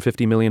a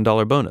 $150 million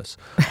bonus,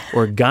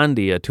 or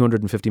Gandhi a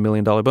 $250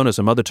 million bonus,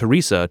 or Mother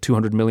Teresa a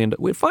 $200 million.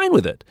 We're fine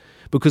with it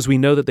because we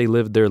know that they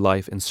lived their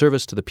life in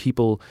service to the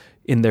people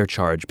in their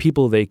charge,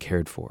 people they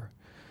cared for.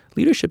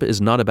 Leadership is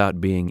not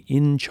about being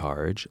in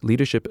charge.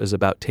 Leadership is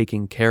about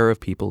taking care of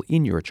people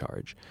in your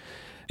charge.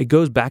 It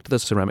goes back to the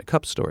ceramic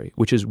cup story,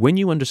 which is when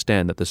you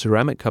understand that the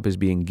ceramic cup is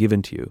being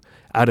given to you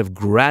out of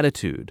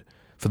gratitude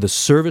for the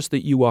service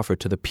that you offer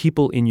to the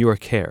people in your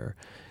care,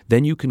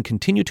 then you can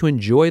continue to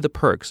enjoy the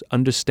perks,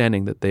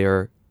 understanding that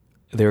they're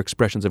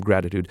expressions of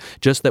gratitude.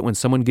 Just that when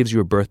someone gives you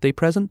a birthday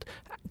present,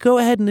 go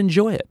ahead and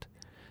enjoy it.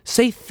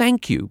 Say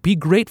thank you, be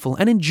grateful,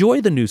 and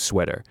enjoy the new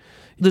sweater.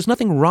 There's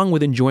nothing wrong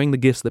with enjoying the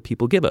gifts that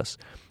people give us,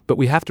 but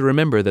we have to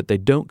remember that they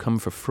don't come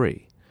for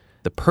free.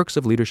 The perks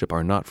of leadership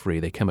are not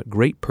free. They come at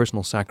great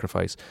personal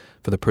sacrifice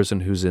for the person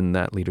who's in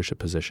that leadership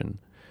position.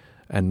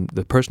 And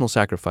the personal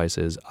sacrifice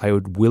is, I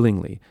would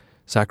willingly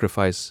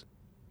sacrifice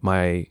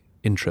my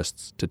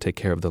interests to take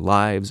care of the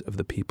lives of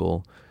the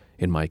people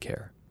in my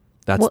care.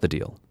 That's the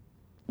deal.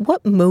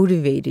 What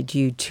motivated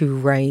you to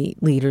write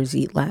Leaders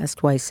Eat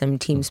Last? Why some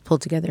teams pull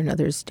together and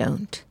others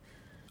don't?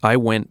 I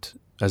went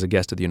as a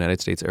guest of the United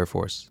States Air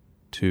Force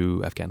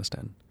to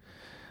Afghanistan.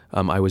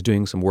 I was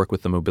doing some work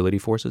with the mobility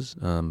forces.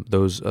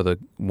 Those are the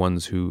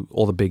ones who,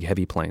 all the big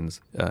heavy planes,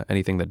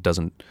 anything that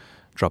doesn't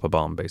drop a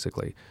bomb,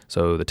 basically.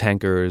 So the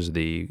tankers,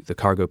 the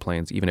cargo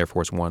planes, even Air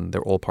Force One,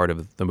 they're all part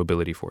of the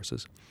mobility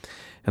forces.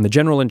 And the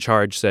general in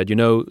charge said, you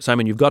know,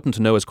 Simon, you've gotten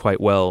to know us quite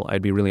well.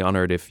 I'd be really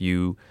honored if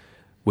you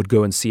would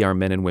go and see our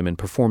men and women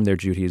perform their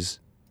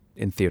duties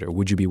in theater.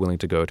 Would you be willing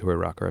to go to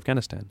Iraq or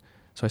Afghanistan?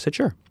 So I said,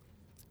 sure.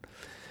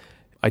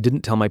 I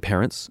didn't tell my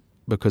parents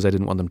because I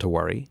didn't want them to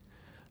worry.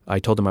 I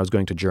told them I was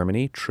going to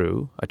Germany,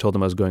 true. I told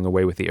them I was going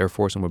away with the Air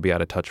Force and would be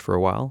out of touch for a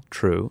while,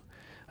 true.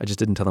 I just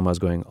didn't tell them I was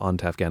going on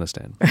to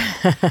Afghanistan.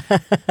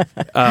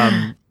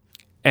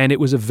 And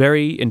it was a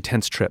very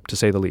intense trip, to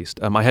say the least.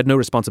 I had no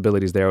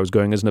responsibilities there. I was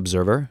going as an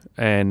observer,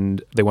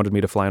 and they wanted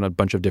me to fly on a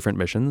bunch of different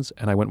missions.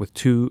 And I went with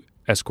 2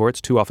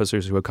 escorts, 2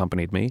 officers who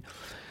accompanied me.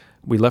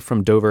 We left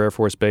from Dover Air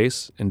Force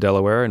Base in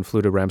Delaware and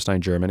flew to Ramstein,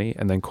 Germany,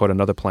 and then caught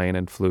another plane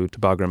and flew to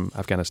Bagram,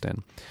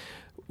 Afghanistan.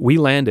 We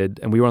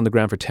landed, and we were on the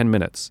ground for 10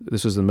 minutes.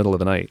 This was in the middle of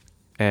the night,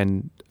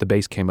 and the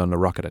base came under a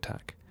rocket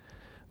attack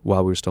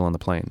while we were still on the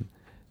plane.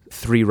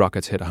 3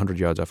 rockets hit 100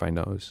 yards off our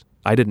nose.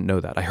 I didn't know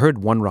that. I heard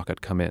 1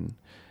 rocket come in,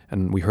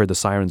 and we heard the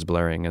sirens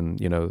blaring and,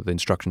 you know, the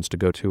instructions to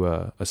go to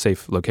a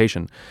safe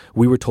location.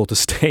 We were told to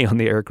stay on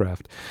the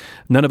aircraft.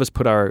 None of us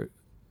put our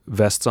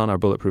vests on, our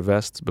bulletproof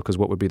vests, because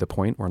what would be the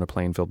point? We're on a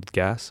plane filled with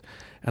gas.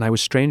 And I was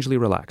strangely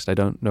relaxed. I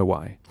don't know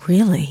why.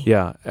 Really?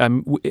 Yeah.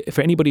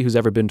 For anybody who's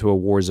ever been to a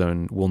war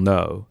zone will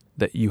know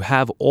that you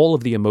have all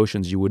of the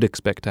emotions you would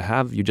expect to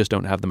have, you just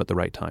don't have them at the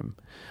right time.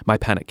 My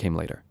panic came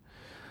later.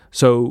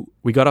 So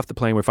we got off the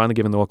plane. We're finally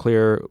given the all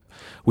clear.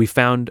 We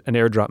found an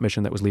airdrop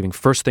mission that was leaving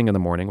first thing in the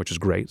morning, which is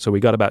great. So we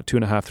got about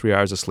 2.5, 3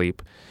 hours of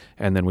sleep.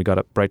 And then we got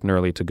up bright and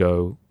early to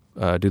go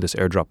do this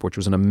airdrop, which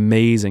was an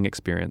amazing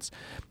experience.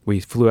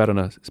 We flew out on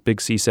a big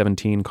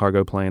C-17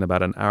 cargo plane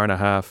about an hour and a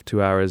half,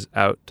 2 hours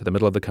out to the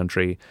middle of the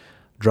country,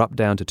 dropped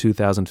down to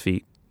 2,000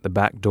 feet. The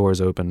back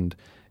doors opened,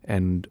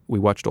 and we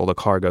watched all the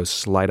cargo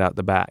slide out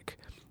the back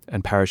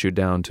and parachute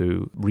down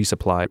to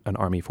resupply an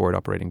Army forward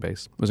operating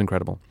base. It was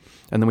incredible.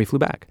 And then we flew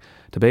back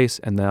to base,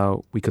 and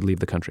now we could leave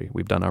the country.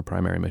 We've done our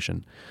primary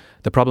mission.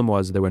 The problem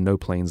was there were no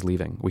planes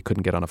leaving. We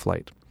couldn't get on a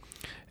flight.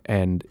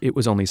 And it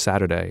was only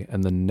Saturday,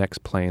 and the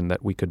next plane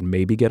that we could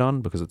maybe get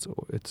on, because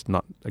it's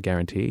not a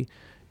guarantee,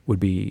 would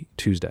be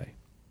Tuesday.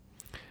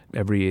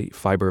 Every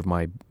fiber of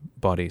my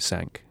body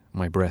sank.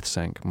 My breath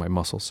sank. My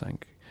muscles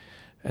sank.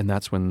 And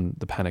that's when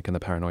the panic and the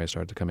paranoia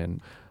started to come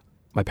in.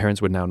 My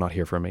parents would now not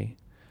hear from me.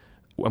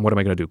 And what am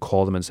I going to do?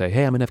 Call them and say,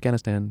 hey, I'm in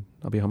Afghanistan.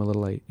 I'll be home a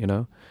little late, you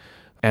know?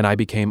 And I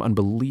became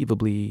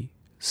unbelievably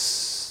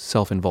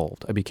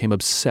self-involved. I became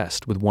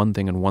obsessed with one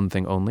thing and one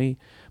thing only: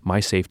 my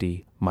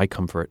safety, my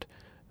comfort,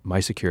 my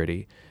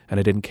security, and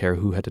I didn't care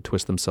who had to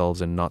twist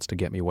themselves in knots to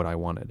get me what I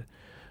wanted.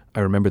 I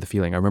remember the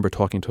feeling. I remember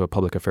talking to a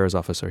public affairs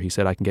officer. He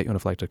said, I can get you on a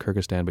flight to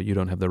Kyrgyzstan, but you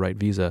don't have the right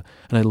visa.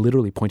 And I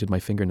literally pointed my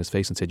finger in his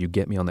face and said, you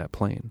get me on that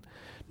plane.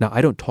 Now,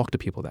 I don't talk to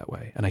people that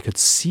way. And I could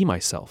see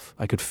myself.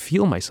 I could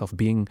feel myself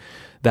being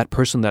that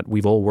person that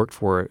we've all worked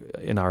for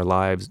in our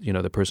lives, you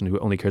know, the person who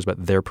only cares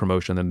about their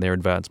promotion and their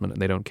advancement,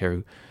 and they don't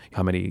care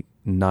how many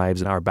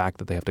knives in our back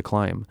that they have to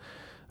climb.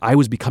 I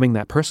was becoming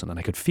that person, and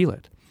I could feel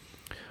it.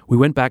 We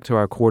went back to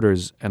our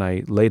quarters, and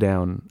I lay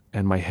down,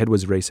 and my head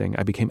was racing.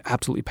 I became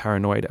absolutely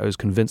paranoid. I was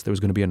convinced there was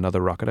going to be another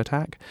rocket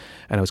attack,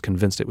 and I was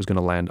convinced it was going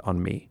to land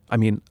on me. I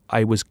mean,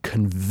 I was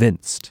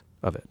convinced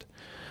of it.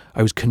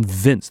 I was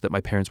convinced that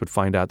my parents would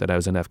find out that I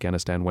was in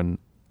Afghanistan when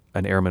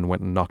an airman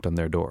went and knocked on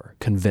their door.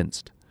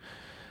 Convinced.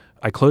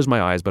 I closed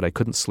my eyes, but I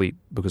couldn't sleep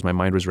because my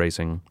mind was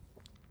racing.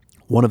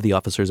 One of the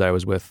officers I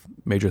was with,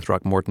 Major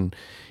Throckmorton,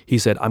 he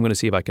said, I'm going to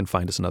see if I can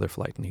find us another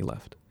flight, and he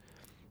left.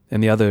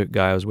 And the other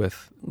guy I was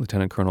with,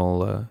 Lieutenant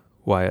Colonel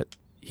Wyatt,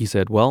 he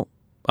said, well,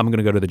 I'm going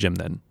to go to the gym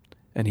then.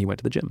 And he went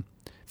to the gym.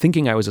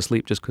 Thinking I was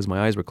asleep just because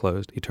my eyes were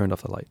closed, he turned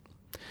off the light.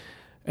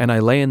 And I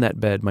lay in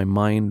that bed, my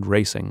mind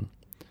racing.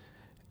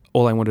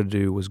 All I wanted to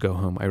do was go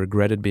home. I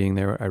regretted being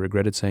there. I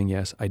regretted saying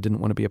yes. I didn't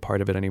want to be a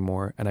part of it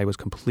anymore. And I was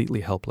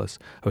completely helpless.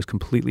 I was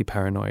completely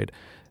paranoid.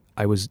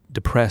 I was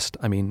depressed.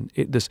 I mean,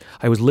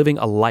 I was living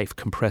a life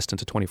compressed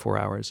into 24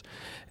 hours.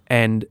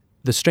 And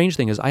the strange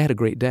thing is I had a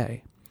great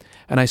day.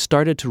 And I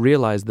started to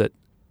realize that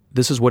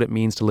this is what it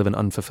means to live an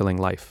unfulfilling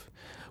life,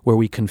 where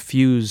we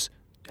confuse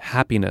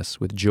happiness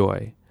with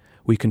joy.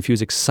 We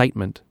confuse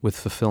excitement with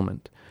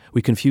fulfillment.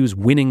 We confuse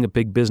winning a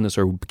big business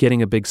or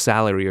getting a big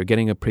salary or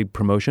getting a big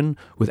promotion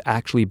with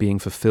actually being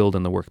fulfilled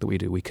in the work that we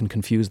do. We can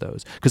confuse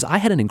those. Because I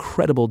had an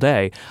incredible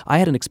day. I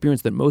had an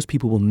experience that most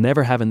people will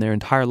never have in their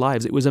entire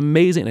lives. It was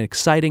amazing and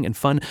exciting and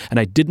fun, and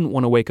I didn't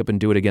want to wake up and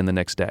do it again the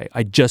next day.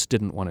 I just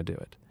didn't want to do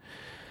it.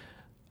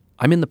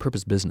 I'm in the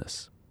purpose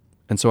business.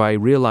 And so I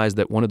realized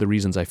that one of the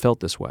reasons I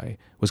felt this way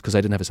was because I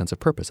didn't have a sense of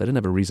purpose. I didn't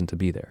have a reason to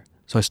be there.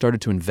 So I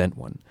started to invent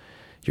one.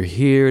 You're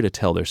here to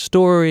tell their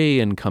story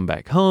and come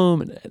back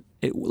home. And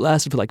it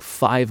lasted for like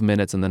 5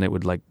 minutes, and then it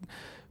would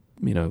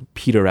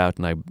peter out,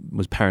 and I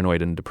was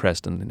paranoid and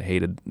depressed and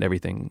hated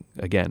everything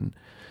again.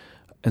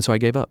 And so I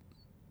gave up.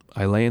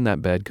 I lay in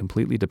that bed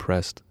completely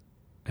depressed,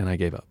 and I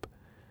gave up.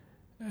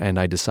 And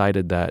I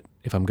decided that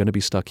if I'm going to be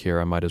stuck here,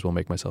 I might as well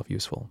make myself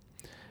useful.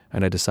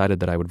 And I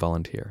decided that I would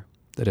volunteer.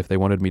 That if they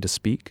wanted me to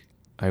speak,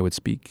 I would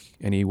speak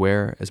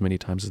anywhere as many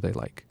times as they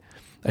like.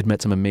 I'd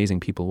met some amazing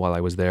people while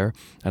I was there,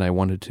 and I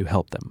wanted to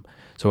help them.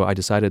 So I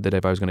decided that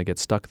if I was going to get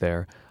stuck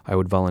there, I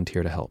would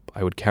volunteer to help.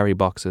 I would carry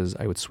boxes.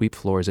 I would sweep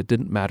floors. It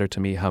didn't matter to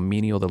me how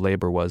menial the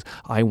labor was.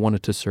 I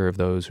wanted to serve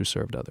those who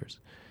served others.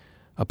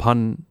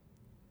 Upon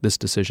this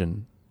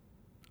decision,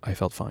 I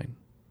felt fine.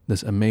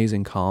 This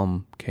amazing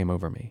calm came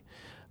over me.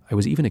 I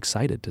was even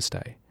excited to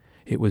stay.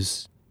 It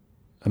was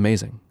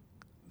amazing.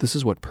 This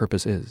is what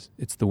purpose is.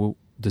 It's the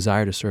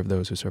desire to serve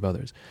those who serve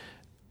others.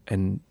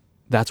 And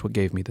that's what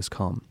gave me this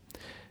calm.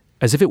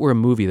 As if it were a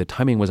movie, the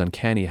timing was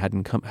uncanny.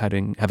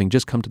 Having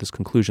just come to this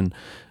conclusion,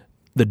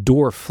 the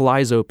door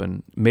flies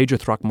open. Major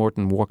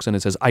Throckmorton walks in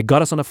and says, I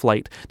got us on a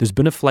flight. There's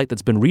been a flight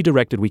that's been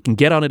redirected. We can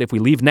get on it if we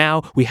leave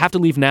now. We have to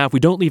leave now. If we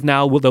don't leave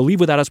now, they'll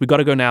leave without us. We got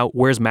to go now.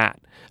 Where's Matt?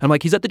 And I'm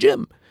like, he's at the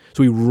gym.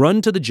 So we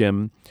run to the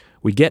gym.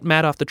 We get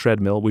Matt off the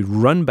treadmill. We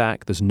run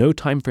back. There's no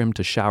time for him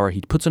to shower.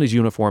 He puts on his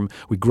uniform.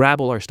 We grab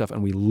all our stuff,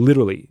 and we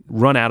literally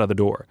run out of the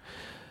door.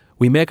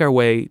 We make our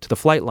way to the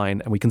flight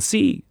line, and we can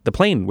see the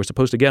plane we're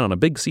supposed to get on, a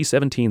big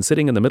C-17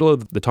 sitting in the middle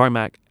of the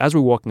tarmac. As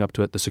we're walking up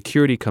to it, the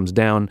security comes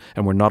down,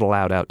 and we're not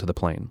allowed out to the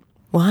plane.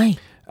 Why?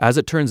 As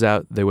it turns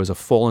out, there was a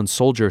fallen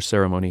soldier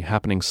ceremony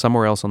happening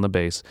somewhere else on the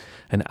base,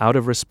 and out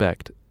of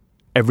respect,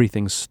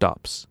 everything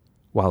stops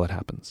while it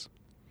happens.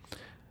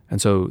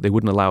 And so they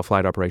wouldn't allow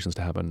flight operations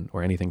to happen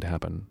or anything to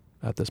happen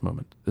at this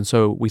moment. And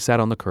so we sat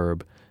on the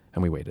curb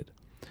and we waited.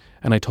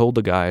 And I told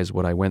the guys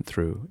what I went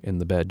through in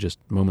the bed just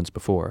moments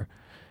before.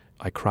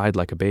 I cried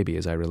like a baby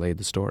as I relayed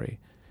the story.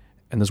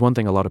 And there's one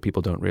thing a lot of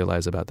people don't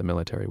realize about the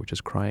military, which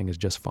is crying is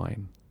just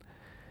fine.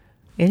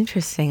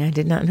 Interesting. I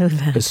did not know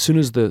that. As soon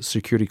as the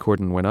security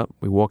cordon went up,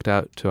 we walked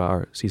out to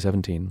our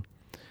C-17.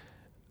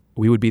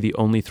 We would be the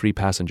only 3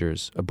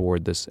 passengers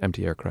aboard this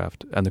empty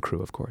aircraft, and the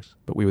crew, of course,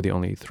 but we were the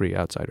only 3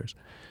 outsiders.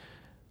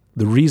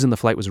 The reason the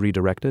flight was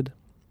redirected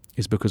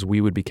is because we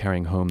would be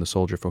carrying home the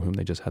soldier for whom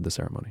they just had the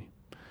ceremony.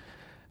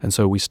 And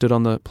so we stood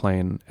on the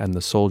plane, and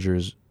the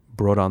soldiers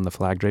brought on the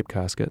flag-draped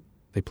casket.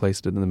 They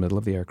placed it in the middle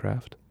of the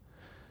aircraft.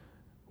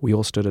 We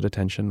all stood at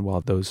attention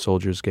while those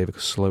soldiers gave a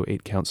slow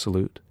 8-count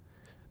salute.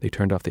 They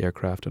turned off the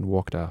aircraft and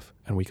walked off,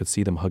 and we could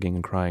see them hugging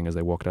and crying as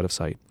they walked out of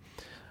sight.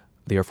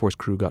 The Air Force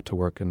crew got to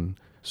work and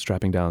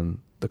strapping down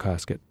the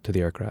casket to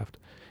the aircraft.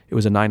 It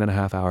was a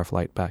 9.5-hour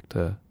flight back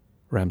to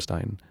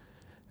Ramstein,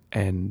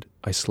 and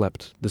I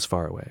slept this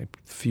far away,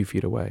 a few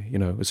feet away. You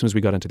know, as soon as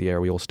we got into the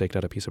air, we all staked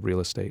out a piece of real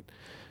estate,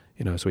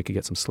 you know, so we could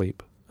get some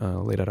sleep.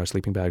 Laid out our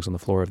sleeping bags on the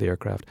floor of the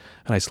aircraft,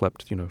 and I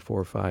slept, 4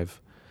 or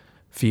 5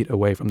 feet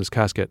away from this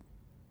casket,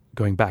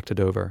 going back to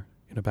Dover,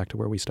 back to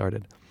where we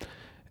started.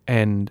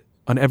 And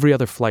on every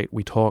other flight,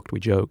 we talked, we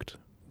joked.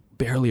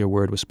 Barely a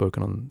word was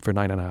spoken for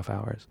 9.5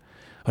 hours.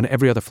 On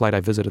every other flight, I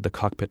visited the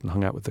cockpit and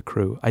hung out with the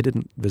crew. I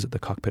didn't visit the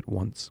cockpit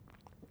once.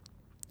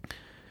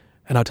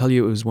 And I'll tell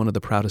you, it was one of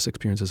the proudest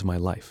experiences of my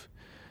life,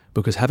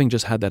 because having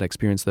just had that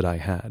experience that I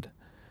had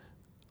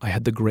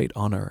the great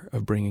honor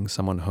of bringing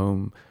someone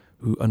home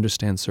who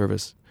understands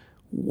service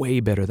way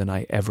better than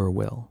I ever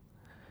will.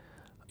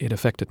 It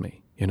affected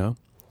me,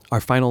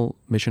 Our final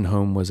mission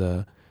home was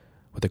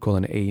what they call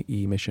an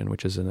AE mission,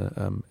 which is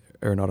an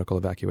aeronautical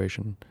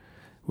evacuation,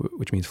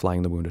 which means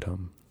flying the wounded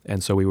home.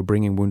 And so we were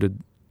bringing wounded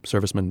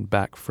servicemen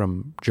back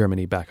from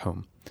Germany back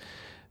home.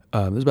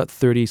 There's about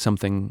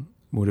 30-something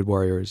wounded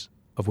warriors,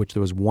 of which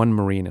there was 1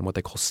 Marine in what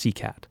they call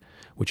CCAT,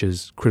 which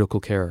is critical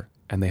care,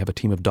 and they have a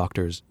team of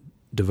doctors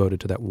devoted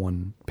to that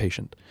one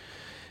patient.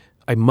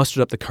 I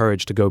mustered up the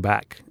courage to go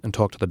back and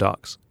talk to the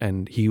docs,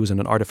 and he was in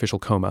an artificial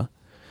coma.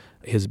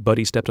 His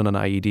buddy stepped on an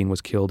IED and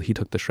was killed. He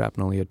took the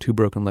shrapnel. He had 2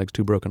 broken legs,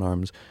 2 broken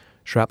arms,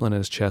 shrapnel in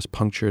his chest,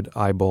 punctured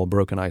eyeball,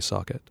 broken eye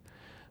socket.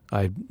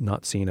 I'd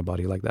not seen a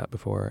body like that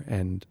before,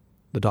 and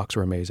the docs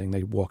were amazing.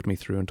 They walked me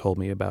through and told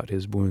me about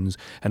his wounds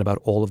and about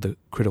all of the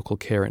critical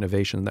care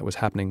innovation that was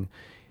happening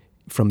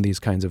from these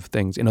kinds of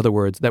things. In other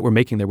words, that were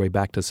making their way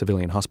back to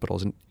civilian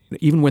hospitals. And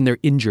even when they're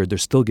injured, they're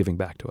still giving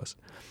back to us.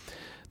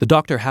 The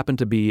doctor happened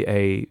to be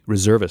a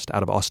reservist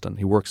out of Austin.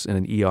 He works in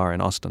an ER in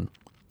Austin.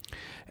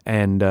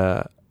 And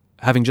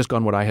having just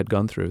gone what I had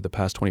gone through the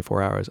past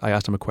 24 hours, I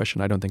asked him a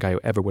question I don't think I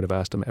ever would have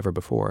asked him ever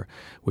before,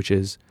 which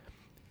is,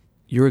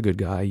 you're a good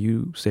guy.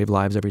 You save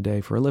lives every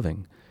day for a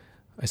living.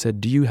 I said,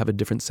 do you have a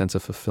different sense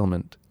of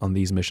fulfillment on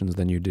these missions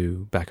than you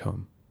do back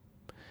home?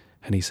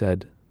 And he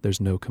said, there's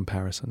no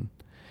comparison.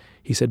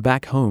 He said,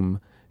 back home,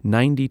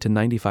 90 to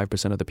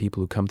 95% of the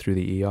people who come through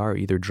the ER are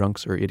either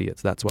drunks or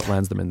idiots. That's what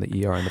lands them in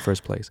the ER in the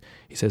first place.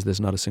 He says,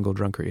 there's not a single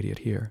drunk or idiot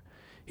here.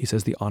 He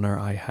says, the honor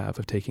I have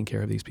of taking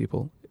care of these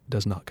people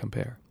does not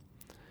compare.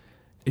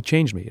 It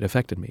changed me. It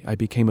affected me. I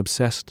became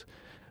obsessed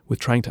with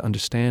trying to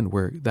understand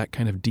where that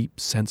kind of deep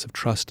sense of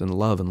trust and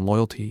love and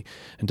loyalty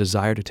and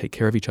desire to take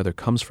care of each other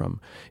comes from.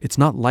 It's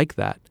not like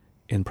that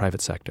in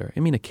private sector. I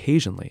mean,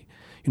 occasionally.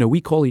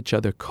 We call each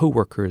other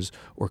coworkers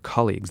or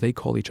colleagues. They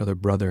call each other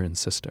brother and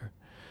sister.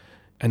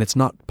 And it's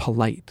not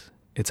polite.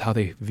 It's how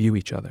they view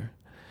each other.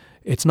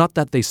 It's not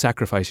that they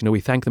sacrifice. We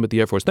thank them at the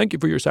Air Force. Thank you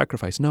for your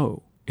sacrifice.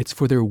 No, it's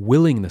for their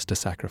willingness to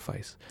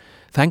sacrifice.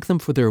 Thank them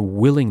for their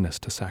willingness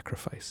to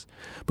sacrifice.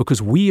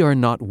 Because we are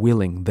not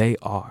willing, they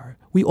are.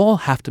 We all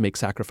have to make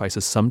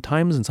sacrifices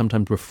sometimes, and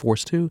sometimes we're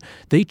forced to.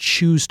 They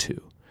choose to.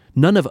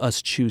 None of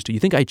us choose to. You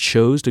think I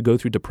chose to go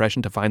through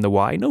depression to find the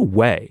why? No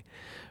way,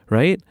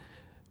 right?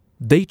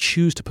 They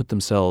choose to put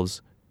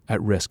themselves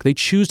at risk. They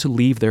choose to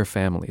leave their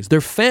families.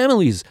 Their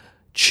families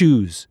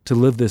choose to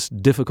live this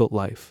difficult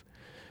life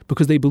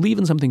because they believe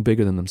in something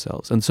bigger than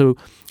themselves. And so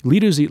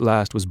Leaders Eat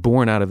Last was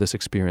born out of this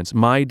experience,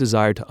 my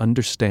desire to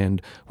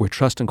understand where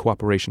trust and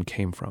cooperation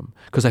came from,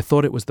 because I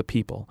thought it was the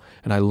people,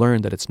 and I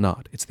learned that it's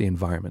not. It's the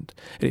environment.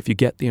 And if you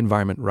get the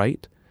environment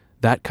right,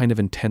 that kind of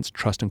intense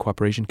trust and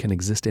cooperation can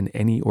exist in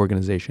any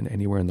organization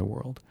anywhere in the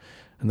world.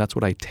 And that's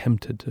what I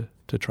attempted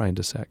to try and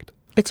dissect.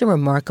 It's a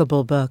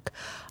remarkable book.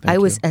 I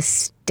was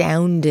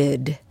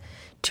astounded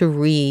to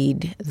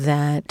read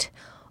that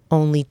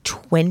only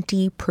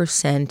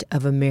 20%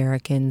 of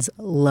Americans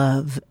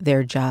love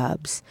their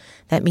jobs.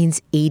 That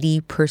means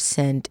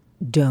 80%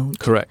 don't.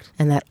 Correct.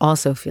 And that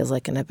also feels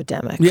like an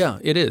epidemic. Yeah,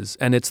 it is.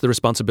 And it's the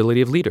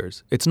responsibility of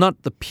leaders. It's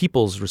not the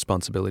people's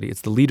responsibility.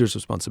 It's the leaders'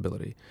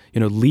 responsibility.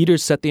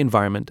 Leaders set the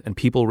environment and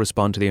people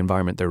respond to the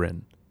environment they're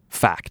in.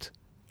 Fact,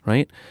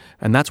 right?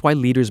 And that's why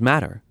leaders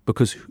matter,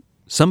 because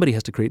somebody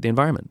has to create the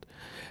environment.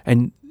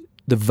 And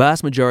the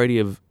vast majority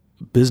of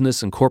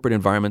business and corporate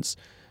environments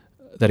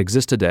that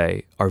exist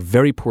today are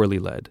very poorly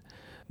led.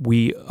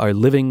 We are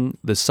living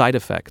the side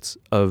effects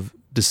of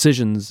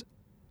decisions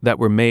that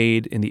were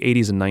made in the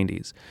 80s and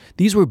 90s.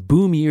 These were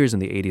boom years in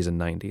the 80s and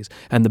 90s,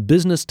 and the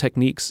business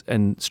techniques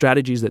and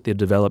strategies that they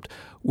developed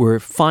were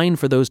fine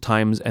for those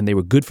times, and they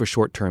were good for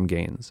short-term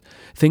gains.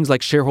 Things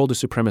like shareholder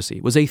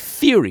supremacy was a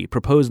theory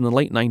proposed in the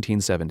late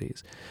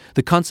 1970s.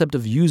 The concept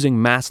of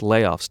using mass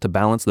layoffs to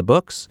balance the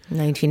books,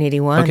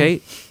 1981.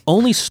 okay,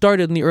 only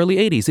started in the early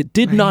 80s. It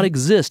did not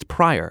exist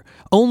prior,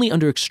 only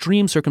under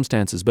extreme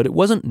circumstances, but it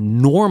wasn't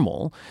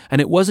normal,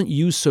 and it wasn't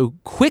used so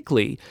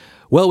quickly.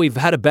 Well, we've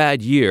had a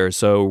bad year,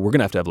 so we're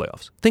going to have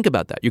layoffs. Think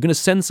about that. You're going to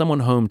send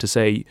someone home to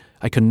say,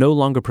 I can no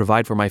longer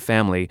provide for my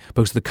family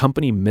because the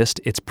company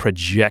missed its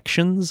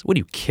projections? What,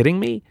 are you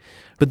kidding me?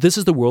 But this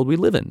is the world we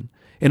live in.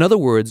 In other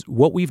words,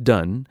 what we've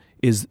done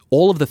is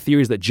all of the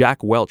theories that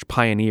Jack Welch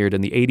pioneered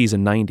in the 80s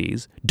and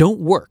 90s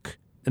don't work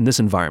in this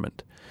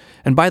environment.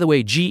 And by the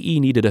way, GE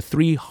needed a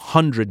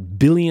 $300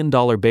 billion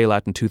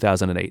bailout in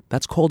 2008.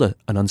 That's called an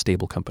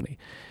unstable company.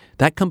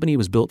 That company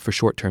was built for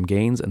short-term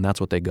gains, and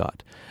that's what they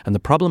got. And the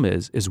problem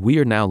is we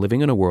are now living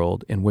in a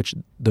world in which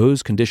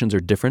those conditions are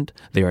different.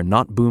 They are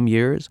not boom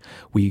years.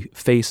 We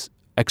face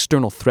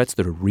external threats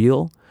that are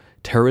real,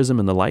 terrorism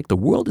and the like. The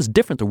world is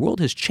different. The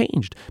world has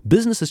changed.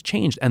 Business has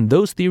changed, and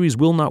those theories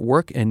will not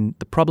work, and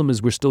the problem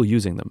is we're still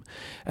using them.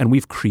 And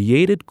we've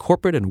created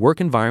corporate and work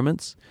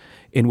environments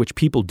in which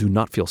people do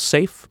not feel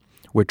safe,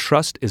 where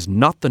trust is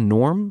not the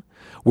norm,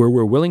 where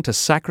we're willing to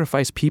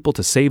sacrifice people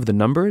to save the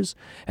numbers.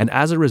 And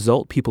as a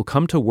result, people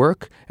come to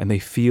work and they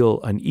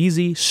feel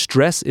uneasy.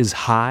 Stress is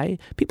high.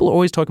 People are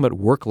always talking about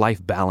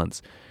work-life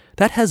balance.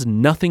 That has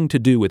nothing to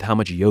do with how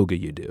much yoga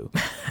you do.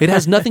 It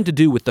has nothing to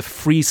do with the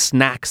free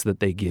snacks that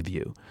they give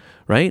you,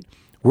 right?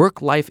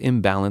 Work-life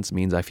imbalance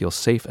means I feel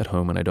safe at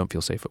home and I don't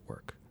feel safe at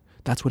work.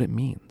 That's what it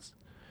means.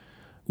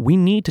 We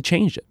need to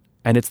change it.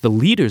 And it's the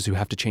leaders who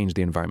have to change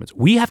the environments.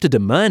 We have to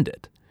demand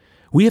it.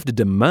 We have to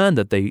demand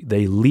that they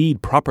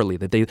lead properly,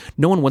 that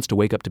no one wants to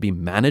wake up to be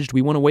managed.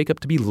 We want to wake up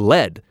to be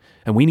led.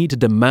 And we need to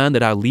demand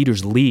that our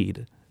leaders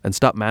lead and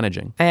stop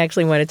managing. I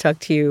actually want to talk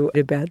to you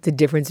about the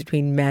difference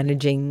between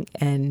managing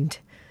and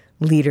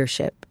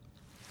leadership.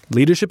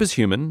 Leadership is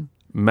human.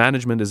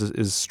 Management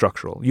is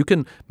structural. You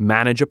can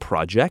manage a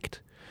project.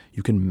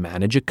 You can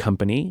manage a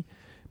company,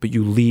 but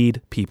you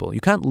lead people. You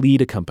can't lead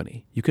a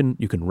company. You can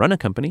run a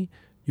company.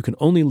 You can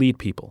only lead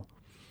people.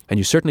 And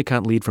you certainly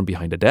can't lead from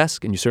behind a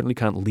desk, and you certainly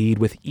can't lead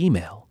with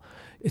email.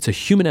 It's a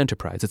human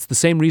enterprise. It's the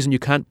same reason you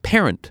can't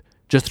parent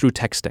just through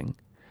texting.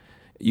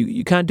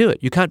 You can't do it.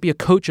 You can't be a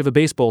coach of a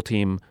baseball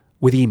team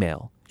with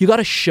email. You got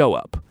to show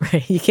up.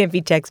 Right. You can't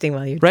be texting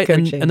while you're right.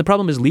 coaching. And the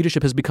problem is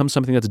leadership has become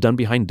something that's done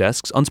behind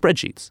desks on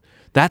spreadsheets.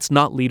 That's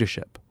not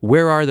leadership.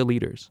 Where are the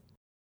leaders?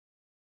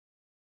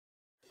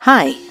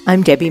 Hi,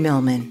 I'm Debbie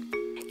Millman.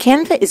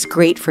 Canva is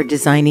great for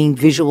designing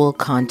visual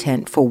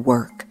content for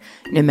work,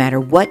 no matter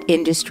what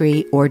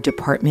industry or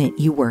department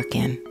you work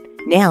in.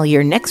 Nail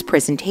your next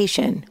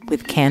presentation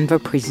with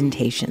Canva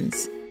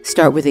Presentations.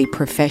 Start with a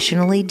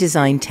professionally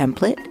designed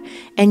template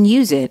and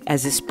use it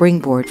as a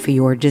springboard for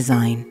your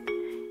design.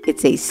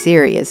 It's a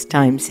serious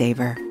time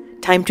saver.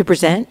 Time to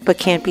present but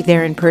can't be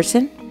there in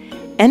person?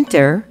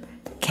 Enter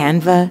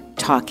Canva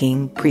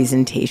Talking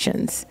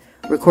Presentations.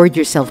 Record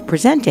yourself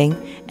presenting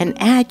and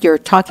add your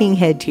talking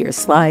head to your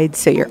slides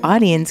so your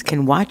audience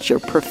can watch your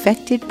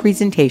perfected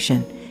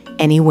presentation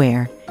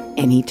anywhere,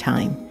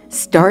 anytime.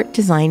 Start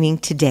designing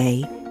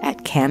today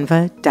at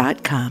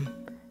canva.com.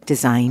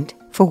 Designed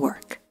for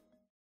work.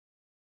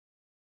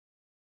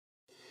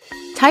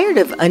 Tired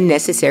of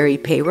unnecessary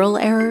payroll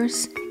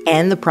errors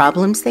and the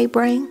problems they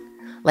bring?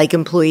 Like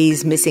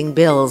employees missing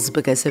bills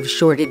because of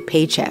shorted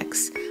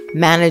paychecks,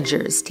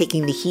 managers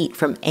taking the heat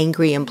from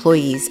angry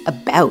employees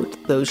about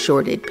those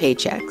shorted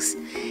paychecks,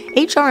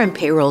 HR and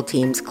payroll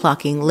teams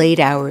clocking late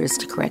hours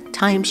to correct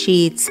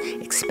timesheets,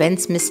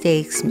 expense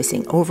mistakes,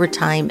 missing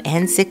overtime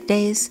and sick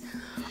days.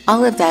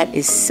 All of that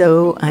is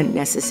so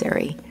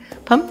unnecessary.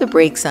 Pump the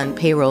brakes on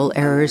payroll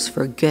errors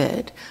for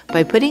good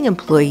by putting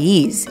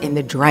employees in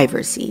the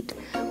driver's seat.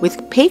 With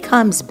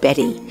Paycom's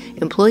Betty,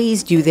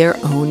 employees do their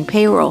own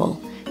payroll.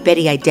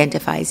 Betty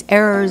identifies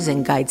errors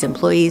and guides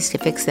employees to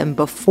fix them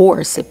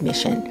before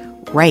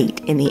submission, right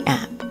in the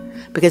app.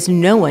 Because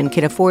no one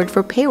can afford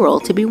for payroll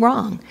to be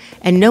wrong,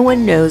 and no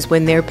one knows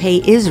when their pay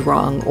is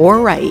wrong or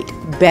right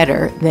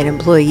better than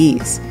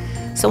employees.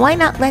 So why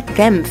not let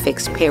them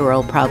fix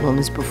payroll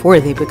problems before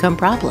they become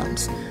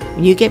problems?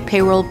 When you get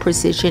payroll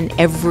precision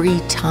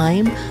every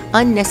time,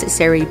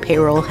 unnecessary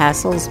payroll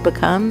hassles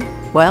become,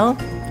 well,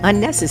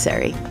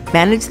 unnecessary.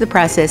 Manage the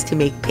process to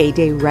make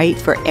payday right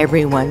for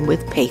everyone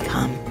with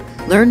Paycom.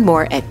 Learn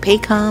more at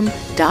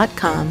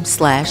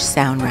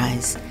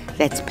paycom.com/soundrise.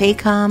 That's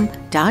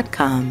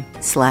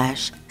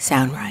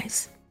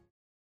paycom.com/soundrise.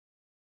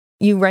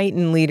 You write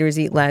in Leaders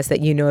Eat Last that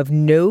you know of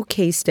no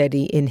case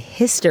study in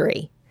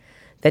history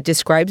that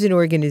describes an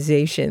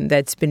organization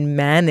that's been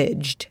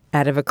managed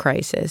out of a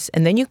crisis.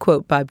 And then you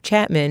quote Bob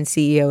Chapman,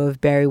 CEO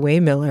of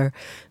Barry-Wehmiller,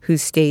 who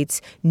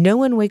states, "No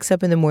one wakes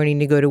up in the morning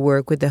to go to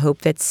work with the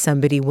hope that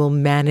somebody will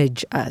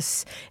manage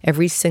us.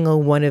 Every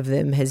single one of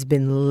them has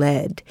been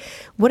led."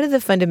 What are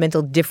the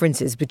fundamental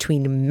differences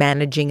between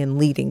managing and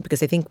leading?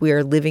 Because I think we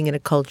are living in a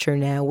culture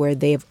now where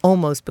they have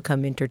almost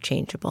become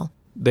interchangeable.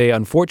 They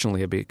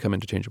unfortunately have become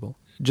interchangeable.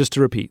 Just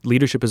to repeat,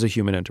 leadership is a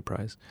human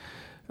enterprise.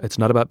 It's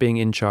not about being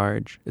in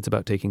charge. It's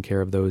about taking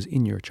care of those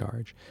in your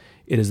charge.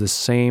 It is the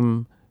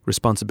same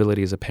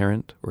responsibility as a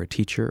parent or a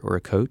teacher or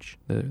a coach.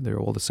 They're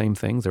all the same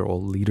things. They're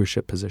all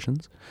leadership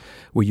positions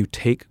where you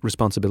take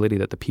responsibility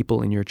that the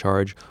people in your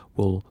charge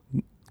will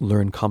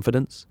learn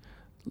confidence,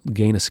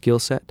 gain a skill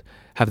set,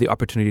 have the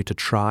opportunity to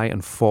try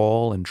and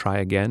fall and try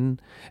again,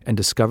 and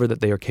discover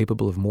that they are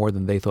capable of more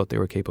than they thought they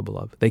were capable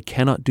of. They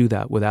cannot do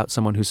that without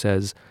someone who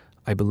says,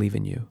 "I believe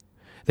in you."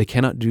 They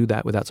cannot do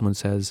that without someone who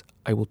says,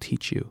 "I will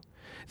teach you."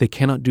 They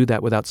cannot do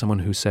that without someone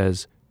who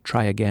says,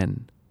 "Try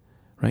again,"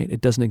 right?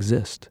 It doesn't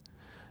exist.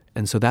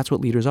 And so that's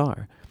what leaders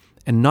are.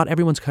 And not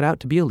everyone's cut out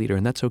to be a leader,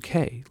 and that's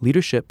okay.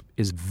 Leadership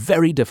is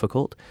very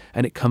difficult,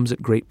 and it comes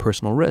at great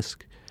personal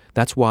risk.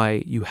 That's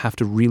why you have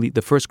to really,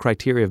 the first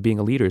criteria of being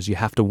a leader is you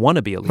have to want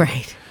to be a leader.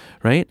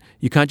 Right?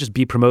 You can't just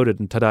be promoted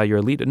and ta-da, you're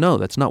a leader. No,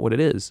 that's not what it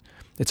is.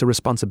 It's a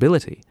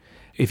responsibility.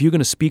 If you're going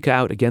to speak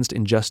out against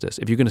injustice,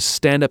 if you're going to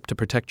stand up to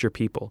protect your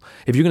people,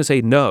 if you're going to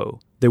say, no,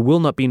 there will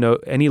not be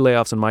any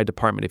layoffs in my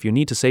department. If you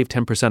need to save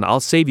 10%, I'll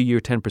save you your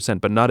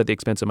 10%, but not at the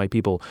expense of my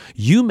people.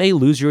 You may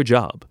lose your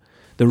job.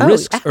 The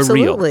risks are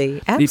real.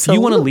 Absolutely. If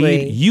you want to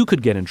lead, you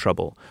could get in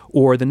trouble,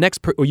 or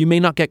or you may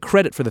not get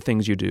credit for the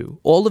things you do.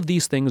 All of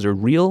these things are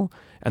real,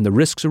 and the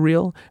risks are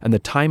real, and the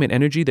time and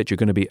energy that you're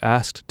going to be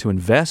asked to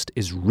invest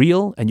is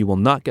real, and you will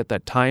not get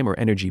that time or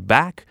energy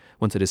back.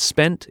 Once it is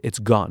spent, it's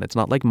gone. It's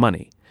not like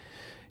money.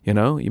 You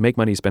know, you make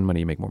money, you spend money,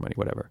 you make more money,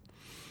 whatever.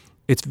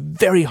 It's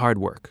very hard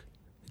work,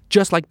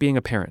 just like being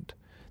a parent.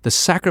 The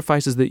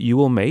sacrifices that you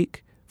will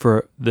make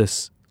for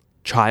this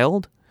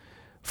child.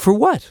 For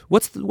what?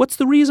 What's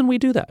the reason we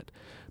do that?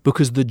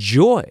 Because the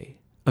joy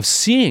of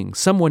seeing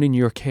someone in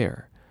your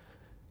care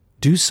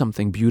do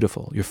something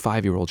beautiful your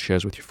 5-year-old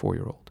shares with your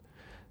 4-year-old.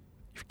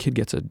 Your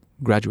kid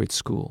graduates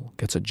school,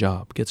 gets a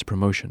job, gets a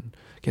promotion,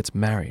 gets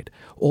married.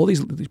 All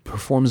these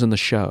performs in the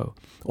show,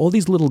 all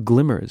these little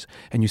glimmers,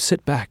 and you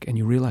sit back and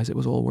you realize it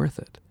was all worth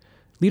it.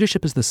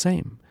 Leadership is the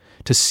same.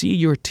 To see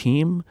your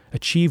team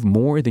achieve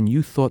more than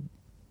you thought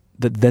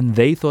than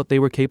they thought they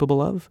were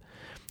capable of,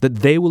 that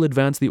they will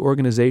advance the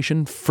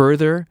organization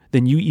further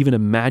than you even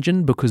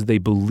imagined because they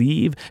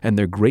believe and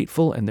they're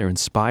grateful and they're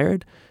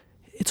inspired,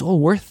 it's all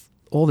worth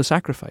all the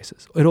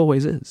sacrifices. It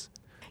always is.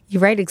 You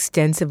write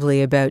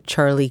extensively about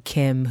Charlie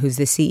Kim, who's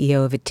the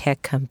CEO of a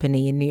tech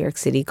company in New York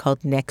City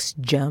called Next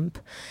Jump.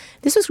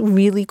 This was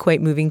really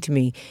quite moving to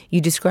me.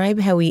 You describe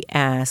how he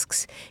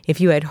asks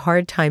if you had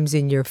hard times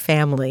in your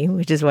family,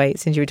 which is why,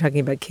 since you were talking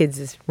about kids,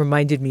 this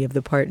reminded me of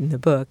the part in the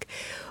book.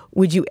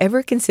 Would you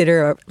ever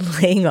consider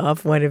laying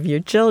off one of your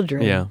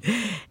children? Yeah.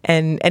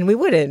 And we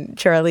wouldn't.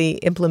 Charlie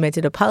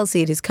implemented a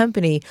policy at his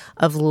company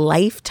of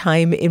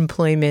lifetime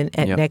employment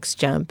at Next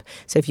Jump.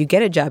 So if you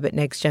get a job at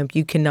Next Jump,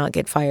 you cannot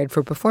get fired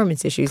for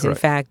performance issues. Correct. In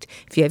fact,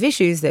 if you have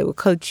issues, they will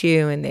coach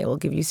you and they will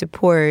give you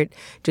support,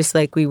 just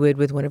like we would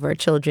with one of our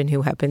children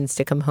who happens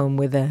to come home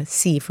with a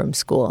C from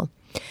school.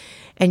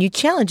 And you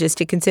challenge us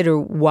to consider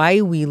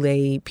why we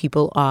lay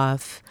people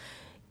off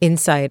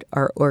inside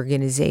our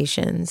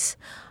organizations.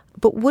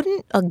 But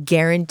wouldn't a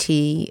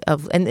guarantee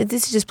of, and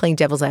this is just playing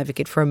devil's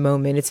advocate for a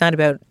moment, it's not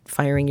about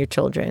firing your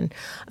children,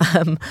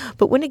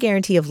 but wouldn't a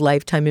guarantee of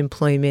lifetime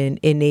employment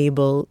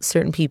enable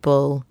certain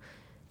people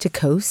to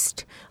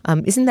coast?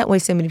 Isn't that why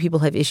so many people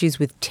have issues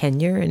with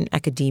tenure in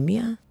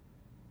academia?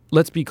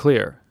 Let's be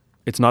clear.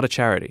 It's not a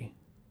charity,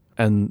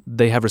 and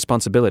they have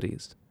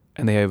responsibilities,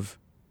 and they have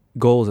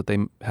goals that they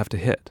have to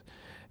hit.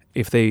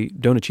 If they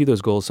don't achieve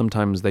those goals,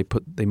 sometimes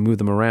they move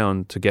them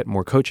around to get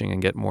more coaching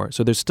and get more.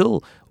 So there's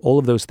still all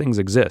of those things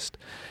exist.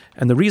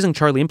 And the reason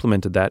Charlie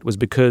implemented that was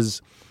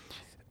because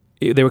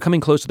they were coming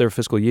close to their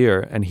fiscal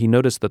year, and he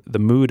noticed that the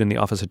mood in the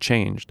office had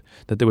changed,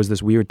 that there was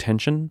this weird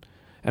tension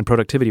and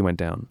productivity went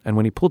down. And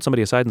when he pulled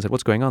somebody aside and said,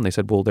 "What's going on?" they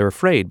said, "Well, they're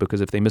afraid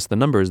because if they miss the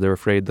numbers, they're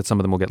afraid that some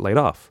of them will get laid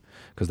off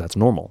because that's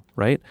normal,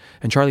 right?"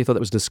 And Charlie thought that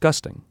was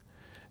disgusting.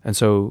 And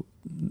so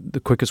the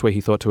quickest way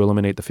he thought to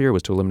eliminate the fear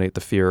was to eliminate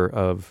the fear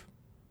of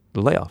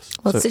the layoffs.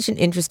 Well, it's such an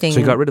interesting... So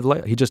he got rid of the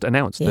layoffs. He just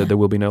announced that there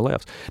will be no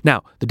layoffs.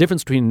 Now, the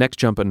difference between Next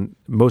Jump and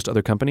most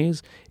other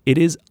companies, it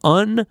is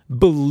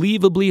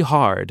unbelievably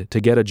hard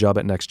to get a job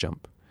at Next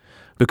Jump.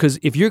 Because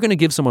if you're going to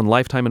give someone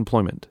lifetime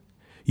employment,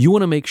 you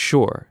want to make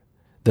sure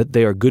that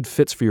they are good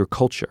fits for your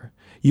culture.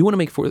 You want to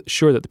make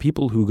sure that the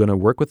people who are going to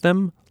work with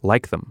them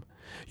like them.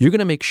 You're going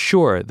to make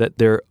sure that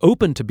they're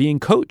open to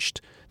being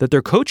coached, that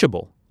they're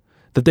coachable,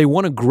 that they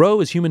want to grow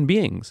as human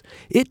beings.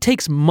 It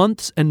takes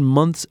months and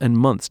months and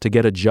months to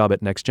get a job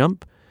at Next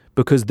Jump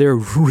because they're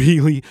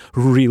really,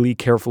 really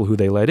careful who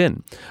they let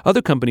in.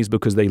 Other companies,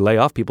 because they lay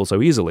off people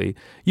so easily,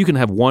 you can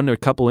have one or a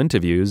couple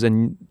interviews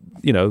and,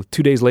 2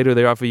 days later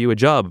they offer you a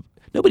job.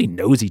 Nobody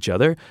knows each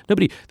other.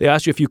 They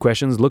asked you a few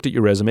questions, looked at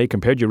your resume,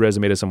 compared your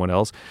resume to someone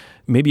else.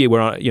 Maybe you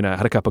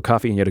had a cup of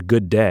coffee and you had a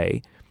good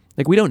day.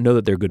 Like, we don't know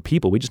that they're good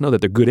people. We just know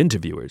that they're good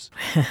interviewers,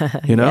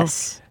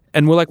 Yes.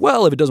 And we're like,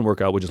 well, if it doesn't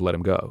work out, we'll just let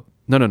them go.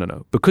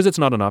 No. Because it's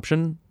not an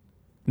option,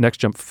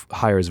 NextJump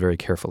hires very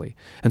carefully.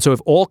 And so if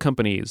all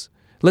companies,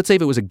 let's say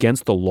if it was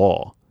against the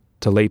law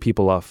to lay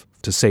people off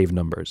to save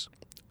numbers,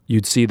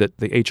 you'd see that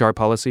the HR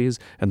policies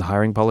and the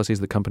hiring policies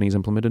that companies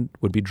implemented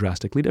would be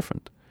drastically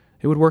different.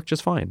 It would work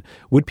just fine.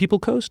 Would people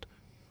coast?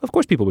 Of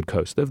course people would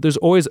coast. There's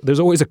always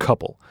a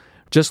couple.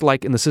 Just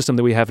like in the system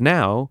that we have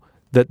now,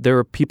 that there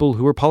are people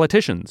who are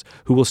politicians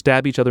who will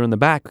stab each other in the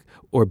back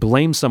or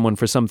blame someone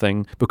for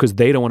something because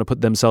they don't want to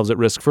put themselves at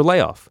risk for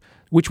layoff.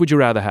 Which would you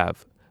rather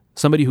have?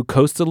 Somebody who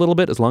coasts a little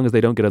bit as long as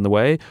they don't get in the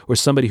way, or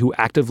somebody who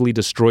actively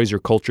destroys your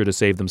culture to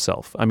save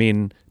themselves? I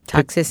mean...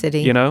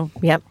 Toxicity.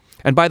 Yep.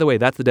 And by the way,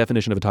 that's the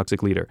definition of a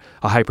toxic leader,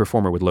 a high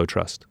performer with low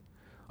trust.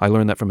 I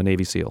learned that from a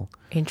Navy SEAL.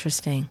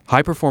 Interesting.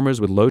 High performers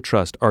with low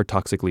trust are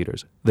toxic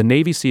leaders. The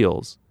Navy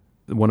SEALs,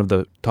 one of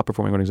the top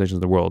performing organizations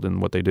in the world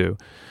in what they do,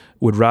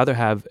 would rather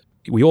have...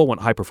 We all want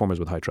high performers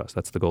with high trust.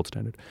 That's the gold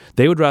standard.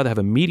 They would rather have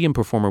a medium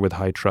performer with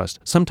high trust,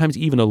 sometimes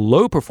even a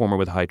low performer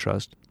with high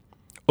trust,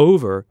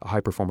 over a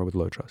high performer with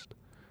low trust.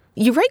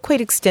 You write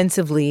quite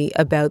extensively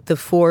about the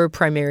 4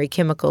 primary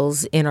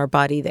chemicals in our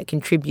body that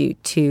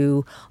contribute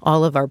to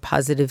all of our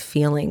positive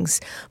feelings.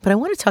 But I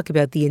want to talk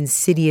about the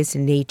insidious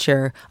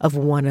nature of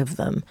one of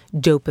them,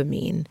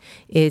 dopamine.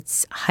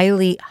 It's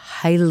highly,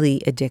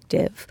 highly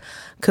addictive.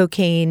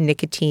 Cocaine,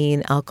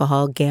 nicotine,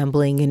 alcohol,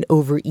 gambling, and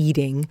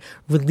overeating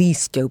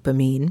release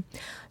dopamine.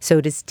 So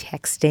does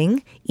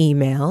texting,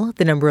 email,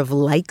 the number of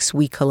likes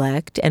we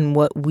collect, and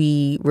what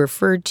we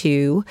refer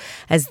to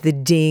as the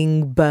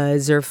ding,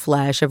 buzz, or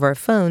flash of our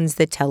phones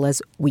that tell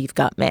us we've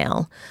got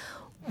mail.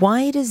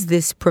 Why does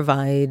this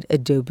provide a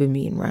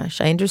dopamine rush?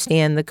 I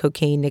understand the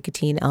cocaine,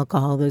 nicotine,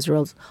 alcohol, those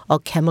are all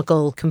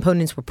chemical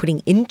components we're putting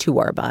into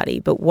our body,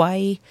 but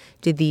why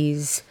did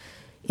these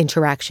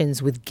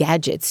interactions with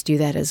gadgets do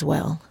that as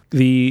well?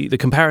 The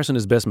comparison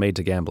is best made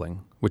to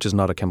gambling, which is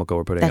not a chemical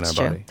we're putting in our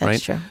body.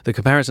 That's true. The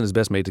comparison is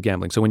best made to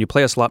gambling. So when you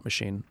play a slot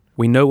machine,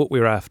 we know what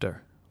we're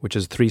after, which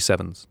is 3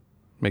 sevens.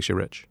 Makes you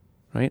rich,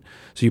 right?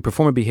 So you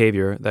perform a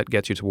behavior that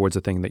gets you towards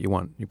the thing that you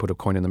want. You put a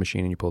coin in the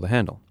machine and you pull the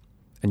handle.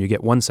 And you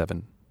get 1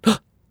 7.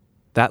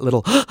 That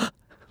little,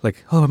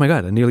 like, oh my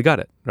God, I nearly got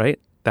it, right?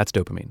 That's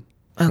dopamine,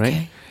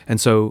 right? And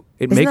so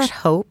it Isn't makes... that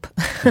hope?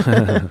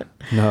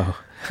 No.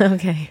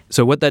 Okay.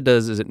 So what that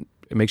does is it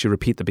makes you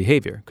repeat the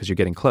behavior because you're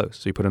getting close.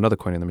 So you put another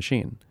coin in the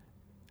machine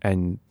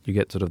and you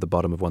get sort of the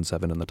bottom of 1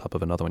 7 and the top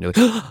of another one. You're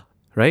like,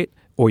 right?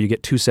 Or you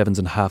get 2 sevens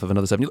and half of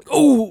another 7. You're like,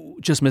 oh,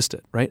 just missed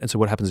it, right? And so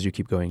what happens is you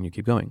keep going, you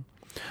keep going.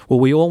 Well,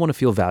 we all want to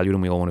feel valued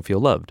and we all want to feel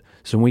loved.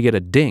 So when we get a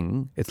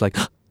ding, it's like,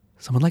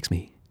 someone likes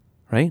me,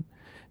 right?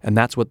 And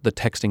that's what the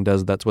texting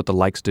does. That's what the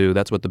likes do.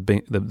 That's what the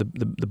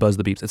buzz,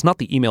 the beeps. It's not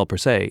the email per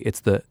se.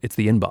 It's the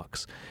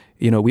inbox.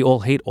 We all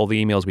hate all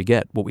the emails we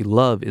get. What we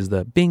love is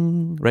the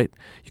bing, right?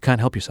 You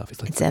can't help yourself.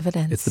 It's like it's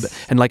evidence.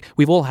 It's and like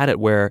we've all had it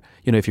where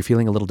if you're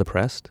feeling a little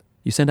depressed,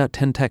 you send out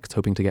 10 texts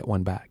hoping to get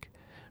one back,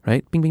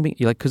 right? Bing, bing, bing.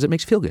 You because it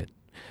makes you feel good,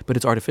 but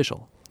it's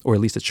artificial. Or at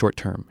least it's short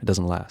term. It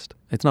doesn't last.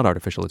 It's not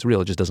artificial. It's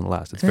real. It just doesn't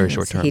last. It's very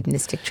short term. It's a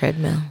hedonistic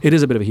treadmill. It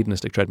is a bit of a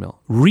hedonistic treadmill.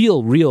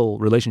 Real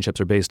relationships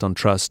are based on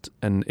trust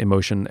and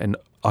emotion and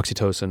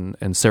oxytocin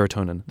and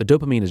serotonin. The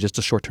dopamine is just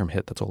a short term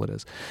hit. That's all it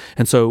is.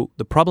 And so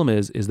the problem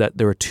is that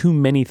there are too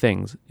many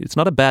things. It's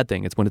not a bad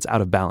thing. It's when it's out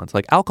of balance.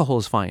 Like alcohol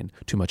is fine.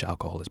 Too much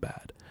alcohol is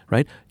bad,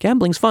 right?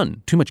 Gambling's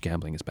fun. Too much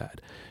gambling is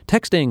bad.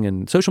 Texting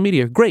and social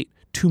media are great.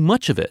 Too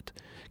much of it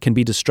can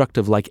be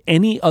destructive like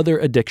any other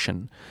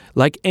addiction.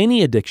 Like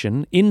any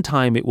addiction, in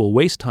time it will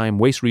waste time,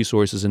 waste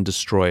resources, and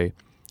destroy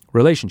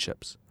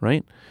relationships,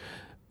 right?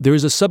 There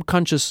is a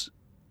subconscious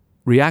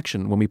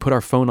reaction when we put our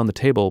phone on the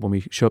table, when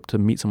we show up to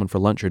meet someone for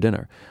lunch or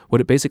dinner.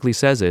 What it basically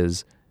says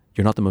is,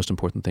 you're not the most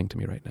important thing to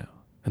me right now.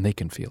 And they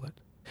can feel it.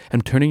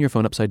 And turning your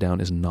phone upside down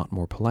is not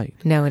more polite.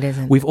 No, it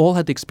isn't. We've all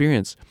had the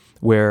experience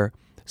where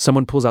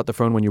someone pulls out the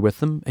phone when you're with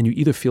them and you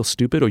either feel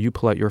stupid or you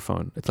pull out your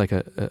phone. It's like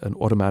an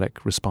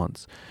automatic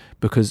response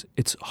because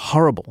it's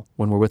horrible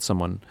when we're with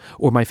someone.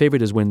 Or my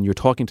favorite is when you're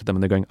talking to them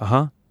and they're going,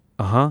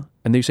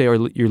 and they say,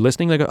 you're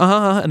listening? They go,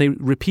 and they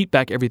repeat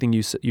back everything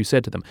you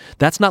said to them.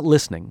 That's not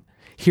listening.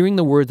 Hearing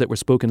the words that were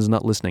spoken is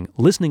not listening.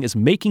 Listening is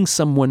making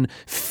someone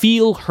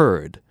feel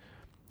heard.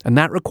 And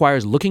that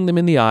requires looking them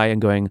in the eye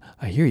and going,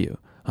 I hear you.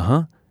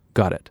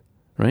 Got it.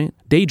 Right?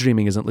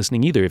 Daydreaming isn't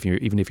listening either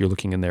even if you're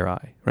looking in their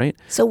eye, right?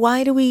 So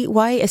why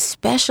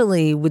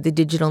especially with the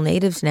digital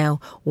natives now,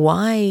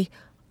 why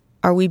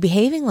are we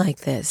behaving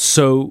like this?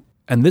 So,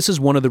 and this is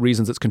one of the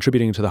reasons it's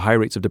contributing to the high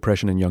rates of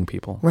depression in young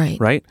people. Right.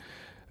 Right?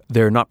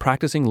 They're not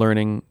practicing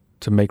learning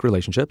to make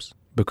relationships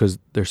because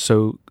they're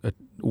so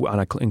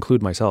and I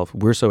include myself,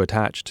 we're so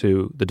attached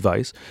to the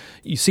device.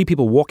 You see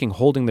people walking,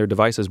 holding their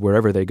devices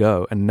wherever they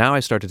go. And now I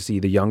started to see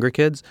the younger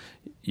kids,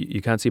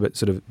 you can't see, but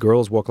sort of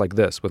girls walk like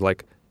this with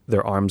like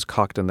their arms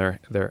cocked and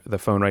the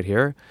phone right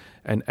here.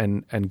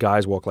 And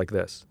guys walk like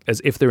this,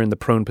 as if they're in the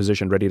prone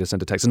position, ready to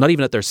send a text. It's not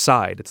even at their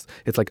side.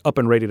 It's like up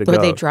and ready to go. Or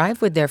they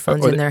drive with their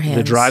phones in their hands.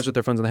 They drive with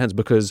their phones in their hands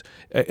because,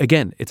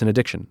 again, it's an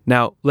addiction.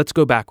 Now, let's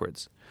go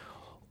backwards.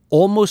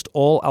 Almost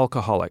all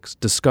alcoholics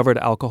discovered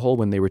alcohol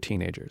when they were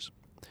teenagers.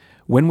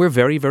 When we're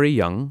very, very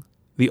young,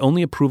 the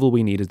only approval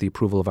we need is the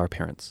approval of our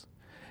parents.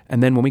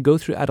 And then when we go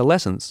through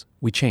adolescence,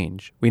 we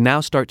change. We now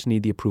start to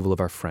need the approval of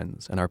our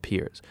friends and our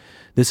peers.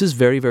 This is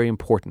very, very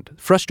important.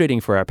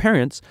 Frustrating for our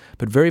parents,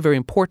 but very, very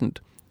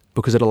important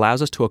because it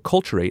allows us to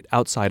acculturate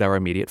outside our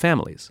immediate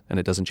families. And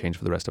it doesn't change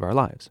for the rest of our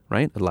lives,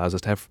 right? It allows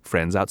us to have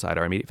friends outside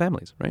our immediate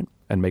families, right?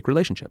 And make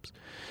relationships.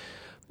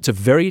 It's a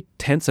very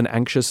tense and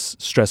anxious,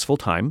 stressful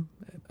time,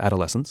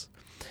 adolescence.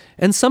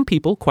 And some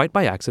people, quite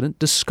by accident,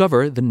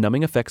 discover the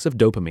numbing effects of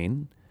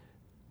dopamine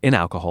in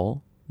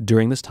alcohol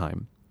during this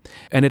time.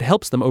 And it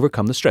helps them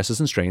overcome the stresses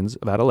and strains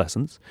of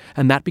adolescence,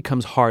 and that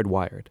becomes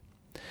hardwired.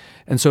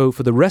 And so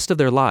for the rest of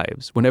their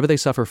lives, whenever they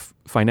suffer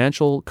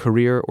financial,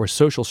 career, or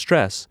social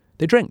stress,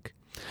 they drink.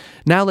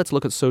 Now let's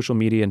look at social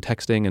media and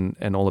texting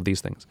and all of these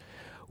things.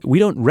 We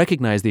don't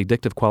recognize the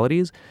addictive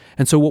qualities,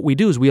 and so what we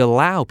do is we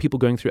allow people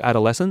going through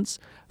adolescence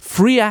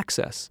free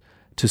access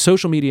to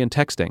social media and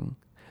texting,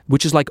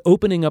 which is like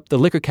opening up the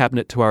liquor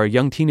cabinet to our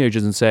young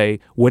teenagers and say,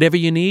 whatever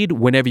you need,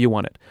 whenever you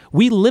want it.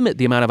 We limit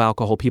the amount of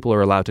alcohol people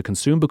are allowed to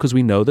consume because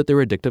we know that there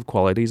are addictive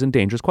qualities and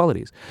dangerous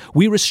qualities.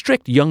 We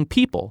restrict young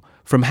people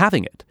from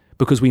having it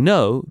because we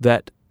know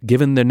that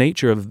given the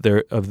nature of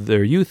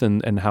their youth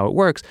and how it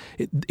works,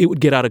 it would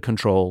get out of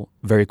control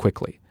very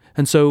quickly.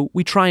 And so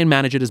we try and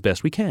manage it as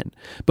best we can.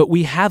 But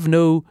we have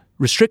no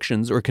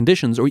restrictions or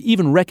conditions or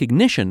even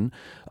recognition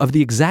of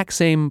the exact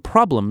same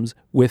problems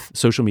with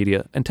social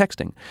media and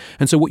texting.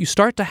 And so what you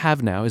start to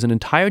have now is an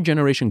entire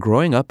generation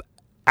growing up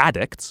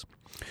addicts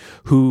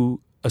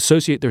who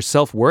associate their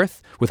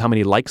self-worth with how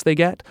many likes they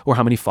get or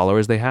how many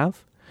followers they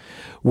have,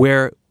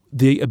 where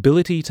the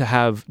ability to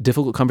have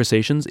difficult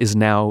conversations is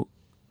now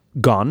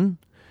gone.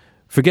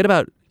 Forget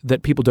about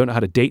that people don't know how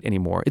to date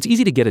anymore. It's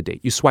easy to get a date.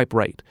 You swipe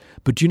right.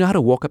 But do you know how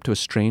to walk up to a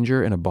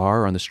stranger in a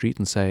bar or on the street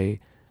and say,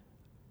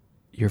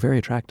 you're very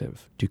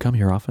attractive. Do you come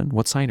here often?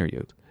 What sign are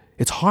you?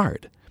 It's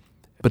hard.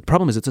 But the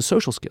problem is it's a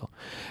social skill.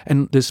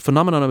 And this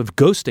phenomenon of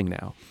ghosting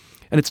now,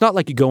 and it's not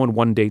like you go on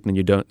one date and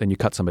then you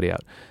cut somebody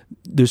out.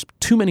 There's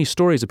too many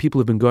stories of people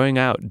who've been going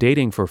out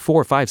dating for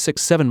 4, 5,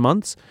 6, 7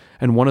 months,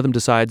 and one of them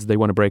decides they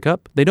want to break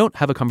up. They don't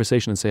have a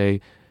conversation and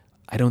say,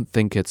 I don't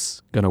think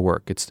it's going to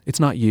work. It's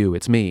not you,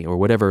 it's me, or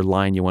whatever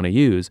line you want to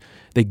use.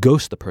 They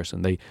ghost the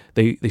person.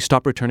 They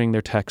stop returning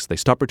their texts. They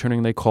stop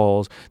returning their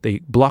calls. They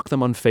block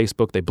them on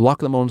Facebook. They block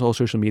them on all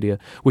social media,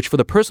 which for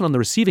the person on the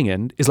receiving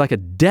end is like a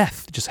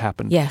death just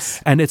happened.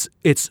 Yes. And it's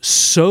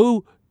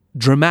so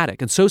dramatic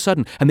and so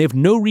sudden, and they have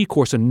no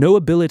recourse and no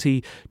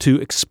ability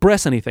to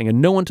express anything,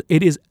 and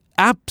it is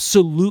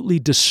absolutely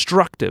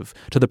destructive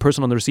to the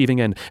person on the receiving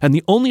end. And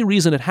the only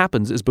reason it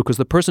happens is because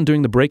the person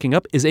doing the breaking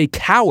up is a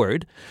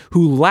coward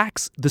who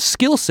lacks the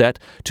skill set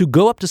to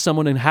go up to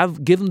someone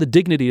and give them the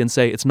dignity and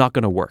say, it's not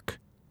going to work,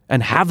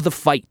 and have the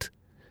fight,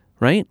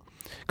 right?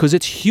 Because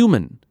it's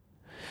human.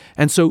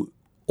 And so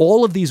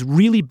all of these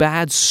really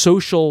bad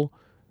social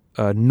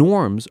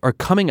norms are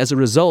coming as a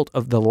result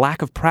of the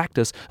lack of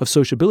practice of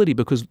sociability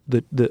because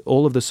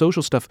all of the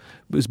social stuff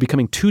is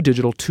becoming too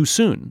digital too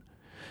soon.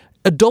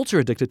 Adults are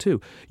addicted too.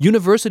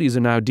 Universities are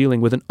now dealing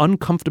with an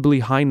uncomfortably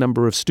high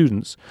number of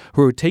students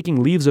who are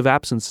taking leaves of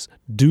absence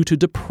due to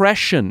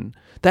depression.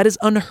 That is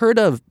unheard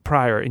of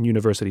prior in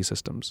university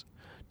systems.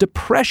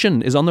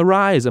 Depression is on the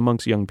rise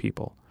amongst young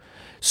people.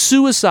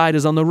 Suicide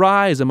is on the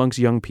rise amongst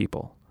young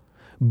people.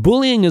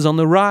 Bullying is on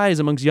the rise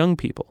amongst young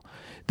people.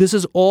 This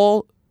is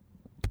all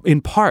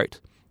in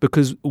part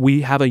because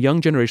we have a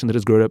young generation that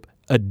has grown up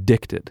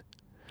addicted.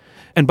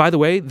 And by the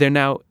way, they're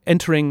now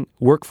entering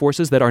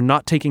workforces that are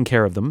not taking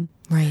care of them.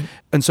 Right.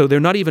 And so they're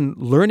not even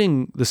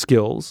learning the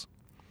skills,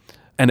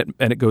 and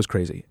it goes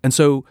crazy. And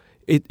so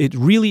it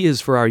really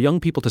is for our young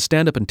people to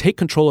stand up and take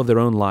control of their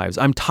own lives.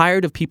 I'm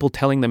tired of people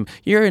telling them,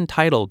 you're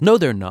entitled. No,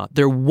 they're not.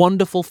 They're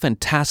wonderful,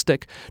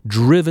 fantastic,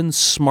 driven,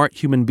 smart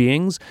human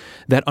beings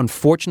that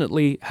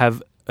unfortunately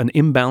have an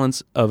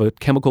imbalance of a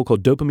chemical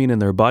called dopamine in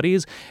their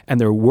bodies, and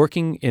they're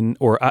working in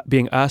or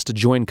being asked to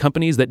join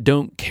companies that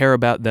don't care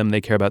about them,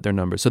 they care about their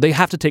numbers. So they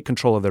have to take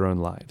control of their own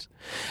lives.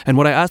 And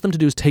what I ask them to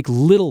do is take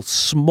little,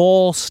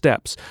 small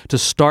steps to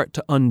start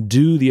to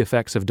undo the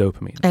effects of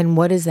dopamine. And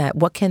what is that?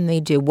 What can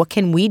they do? What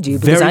can we do?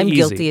 Because I'm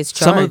guilty as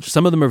charged.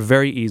 Some of them are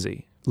very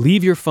easy.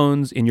 Leave your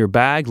phones in your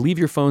bag. Leave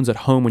your phones at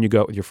home when you go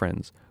out with your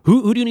friends.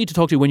 Who do you need to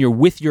talk to when you're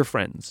with your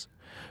friends?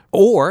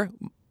 Or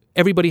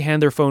everybody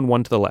hand their phone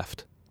one to the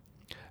left.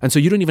 And so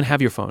you don't even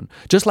have your phone.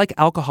 Just like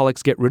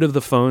alcoholics get rid of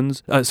the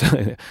phones,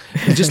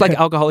 just like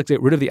alcoholics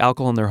get rid of the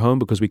alcohol in their home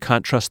because we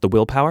can't trust the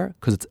willpower,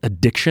 because it's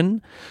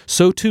addiction,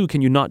 so too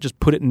can you not just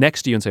put it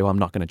next to you and say, well, I'm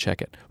not going to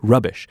check it.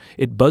 Rubbish.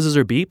 It buzzes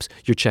or beeps,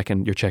 you're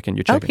checking.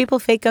 Oh, people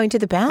fake going to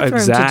the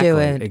bathroom to do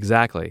it.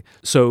 Exactly.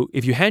 So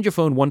if you hand your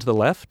phone one to the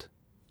left,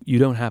 you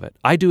don't have it.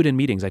 I do it in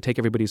meetings. I take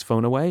everybody's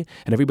phone away,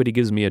 and everybody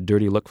gives me a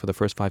dirty look for the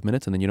first 5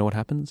 minutes, and then you know what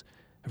happens?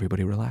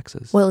 Everybody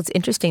relaxes. Well, it's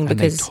interesting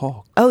because they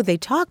talk. Oh, they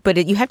talk, but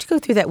you have to go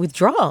through that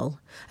withdrawal.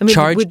 I mean,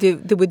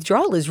 the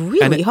withdrawal is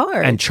really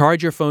hard. And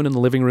charge your phone in the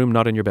living room,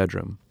 not in your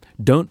bedroom.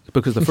 Don't,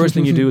 because the first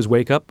thing you do is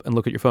wake up and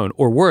look at your phone.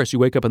 Or worse, you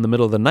wake up in the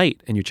middle of the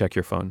night and you check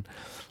your phone,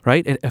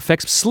 right? It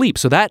affects sleep,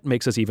 so that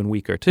makes us even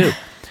weaker too.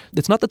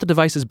 It's not that the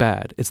device is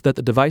bad. It's that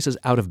the device is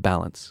out of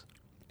balance.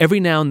 Every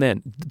now and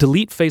then,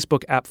 delete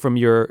Facebook app from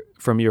your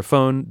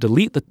phone.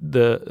 Delete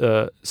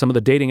the some of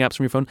the dating apps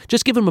from your phone.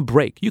 Just give them a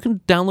break. You can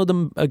download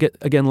them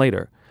again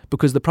later,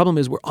 because the problem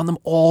is we're on them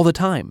all the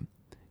time.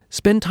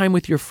 Spend time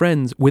with your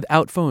friends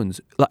without phones.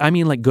 I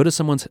mean, like, go to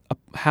someone's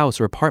house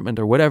or apartment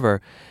or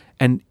whatever,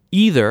 and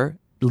either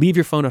leave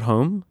your phone at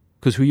home,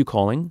 because who are you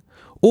calling?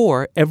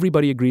 Or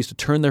everybody agrees to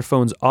turn their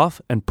phones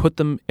off and put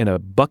them in a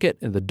bucket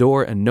in the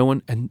door,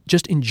 and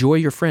just enjoy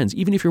your friends.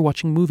 Even if you're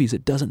watching movies,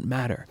 it doesn't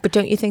matter. But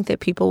don't you think that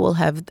people will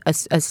have a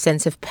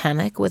sense of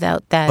panic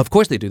without that? Of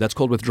course they do. That's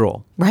called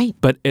withdrawal. Right.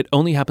 But it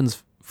only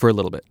happens for a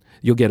little bit.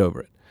 You'll get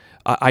over it.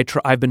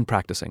 I've been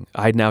practicing.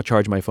 I now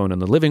charge my phone in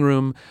the living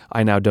room.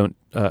 I now don't,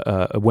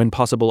 when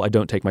possible, I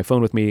don't take my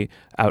phone with me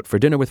out for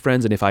dinner with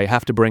friends. And if I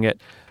have to bring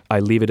it, I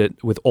leave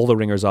it with all the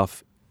ringers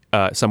off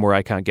somewhere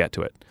I can't get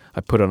to it. I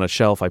put it on a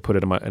shelf, I put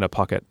it in a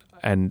pocket,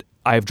 and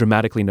I've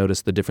dramatically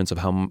noticed the difference of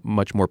how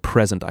much more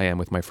present I am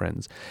with my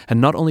friends. And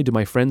not only do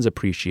my friends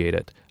appreciate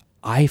it,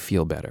 I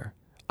feel better.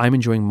 I'm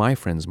enjoying my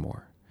friends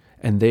more,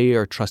 and they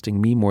are trusting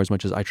me more as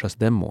much as I trust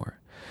them more.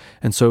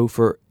 And so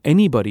for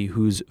anybody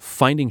who's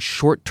finding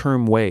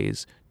short-term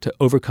ways to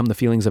overcome the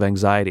feelings of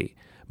anxiety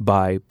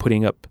by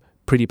putting up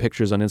pretty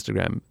pictures on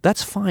Instagram,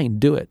 that's fine,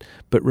 do it.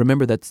 But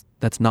remember, that's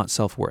not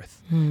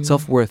self-worth.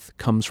 Self-worth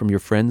comes from your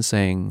friends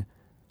saying,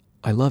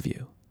 I love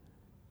you.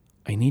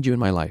 I need you in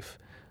my life.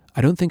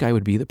 I don't think I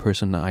would be the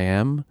person I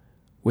am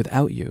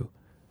without you,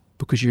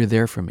 because you're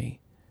there for me,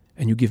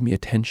 and you give me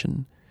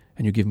attention,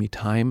 and you give me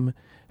time,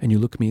 and you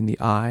look me in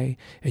the eye,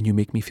 and you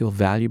make me feel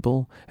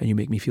valuable, and you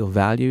make me feel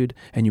valued,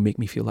 and you make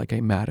me feel like I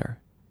matter.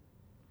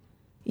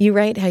 You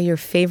write how your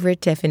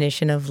favorite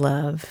definition of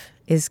love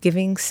is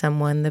giving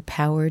someone the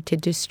power to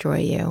destroy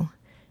you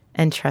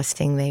and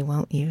trusting they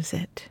won't use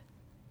it.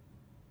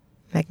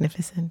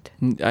 Magnificent.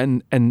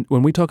 And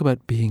when we talk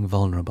about being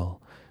vulnerable,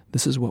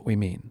 this is what we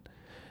mean.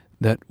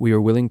 That we are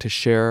willing to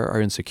share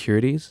our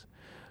insecurities.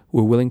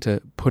 We're willing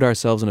to put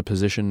ourselves in a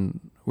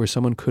position where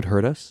someone could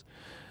hurt us.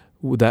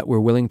 That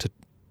we're willing to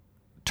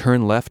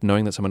turn left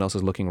knowing that someone else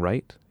is looking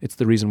right. It's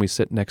the reason we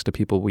sit next to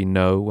people we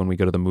know when we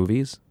go to the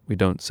movies. We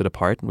don't sit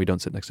apart and we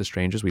don't sit next to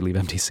strangers. We leave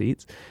empty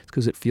seats. It's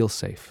because it feels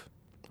safe,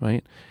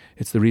 right?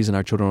 It's the reason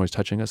our children are always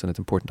touching us, and it's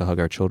important to hug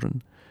our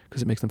children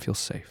because it makes them feel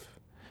safe.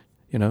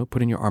 You know,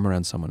 putting your arm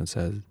around someone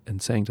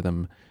and saying to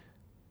them,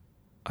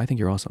 I think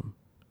you're awesome,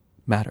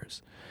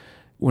 matters.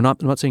 I'm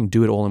not saying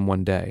do it all in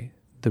one day.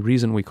 The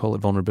reason we call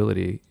it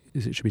vulnerability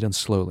is it should be done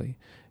slowly.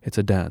 It's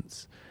a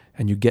dance.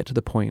 And you get to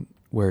the point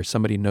where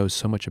somebody knows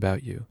so much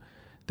about you.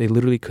 They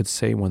literally could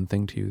say one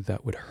thing to you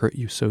that would hurt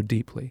you so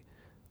deeply,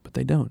 but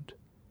they don't,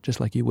 just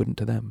like you wouldn't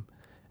to them.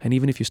 And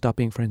even if you stop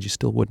being friends, you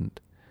still wouldn't.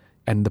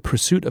 And the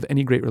pursuit of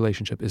any great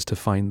relationship is to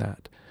find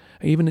that.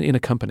 Even in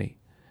a company,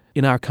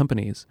 in our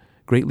companies,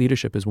 great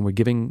leadership is when we're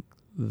giving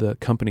the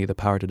company the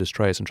power to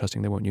destroy us and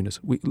trusting they won't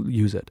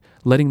use it.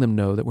 Letting them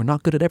know that we're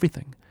not good at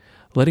everything.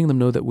 Letting them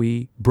know that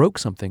we broke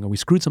something or we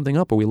screwed something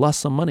up or we lost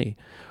some money.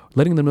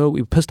 Letting them know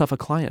we pissed off a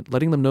client.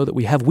 Letting them know that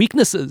we have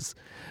weaknesses.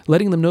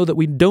 Letting them know that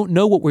we don't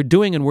know what we're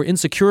doing and we're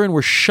insecure and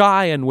we're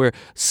shy and we're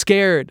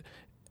scared.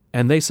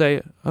 And they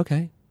say,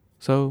 okay,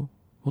 so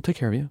we'll take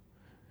care of you.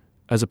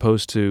 As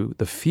opposed to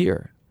the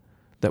fear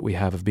that we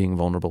have of being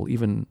vulnerable,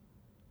 even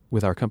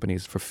with our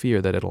companies, for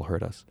fear that it'll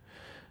hurt us.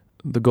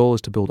 The goal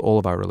is to build all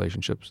of our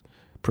relationships,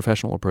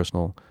 professional or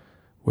personal,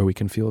 where we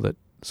can feel that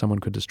someone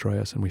could destroy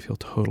us and we feel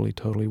totally,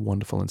 totally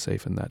wonderful and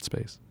safe in that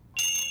space.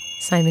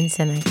 Simon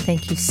Sinek,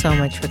 thank you so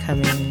much for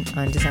coming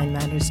on Design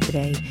Matters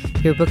today.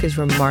 Your book is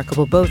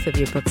remarkable. Both of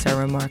your books are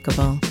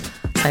remarkable.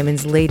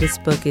 Simon's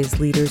latest book is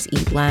Leaders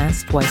Eat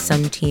Last, Why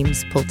Some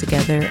Teams Pull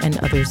Together and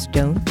Others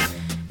Don't.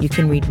 You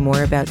can read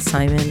more about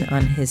Simon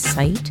on his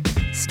site,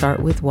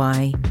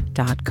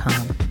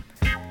 startwithwhy.com.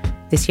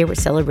 This year, we're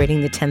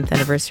celebrating the 10th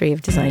anniversary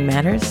of Design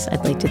Matters.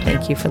 I'd like to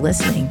thank you for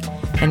listening.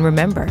 And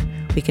remember,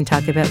 we can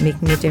talk about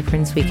making a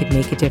difference, we could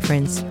make a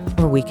difference,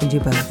 or we can do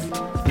both.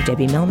 I'm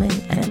Debbie Millman,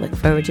 and I look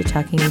forward to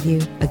talking with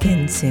you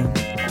again soon.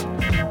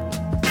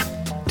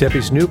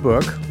 Debbie's new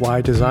book,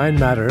 Why Design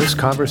Matters,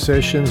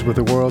 Conversations with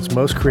the World's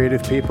Most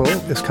Creative People,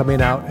 is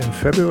coming out in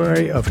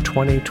February of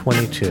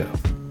 2022.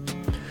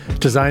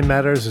 Design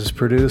Matters is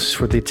produced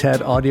for the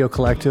TED Audio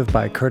Collective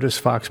by Curtis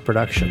Fox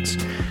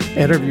Productions.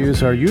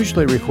 Interviews are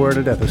usually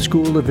recorded at the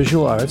School of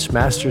Visual Arts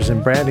Masters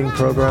in Branding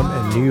program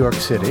in New York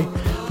City,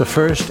 the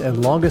first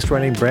and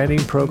longest-running branding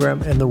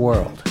program in the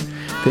world.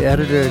 The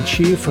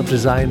editor-in-chief of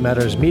Design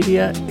Matters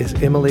Media is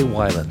Emily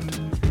Weiland.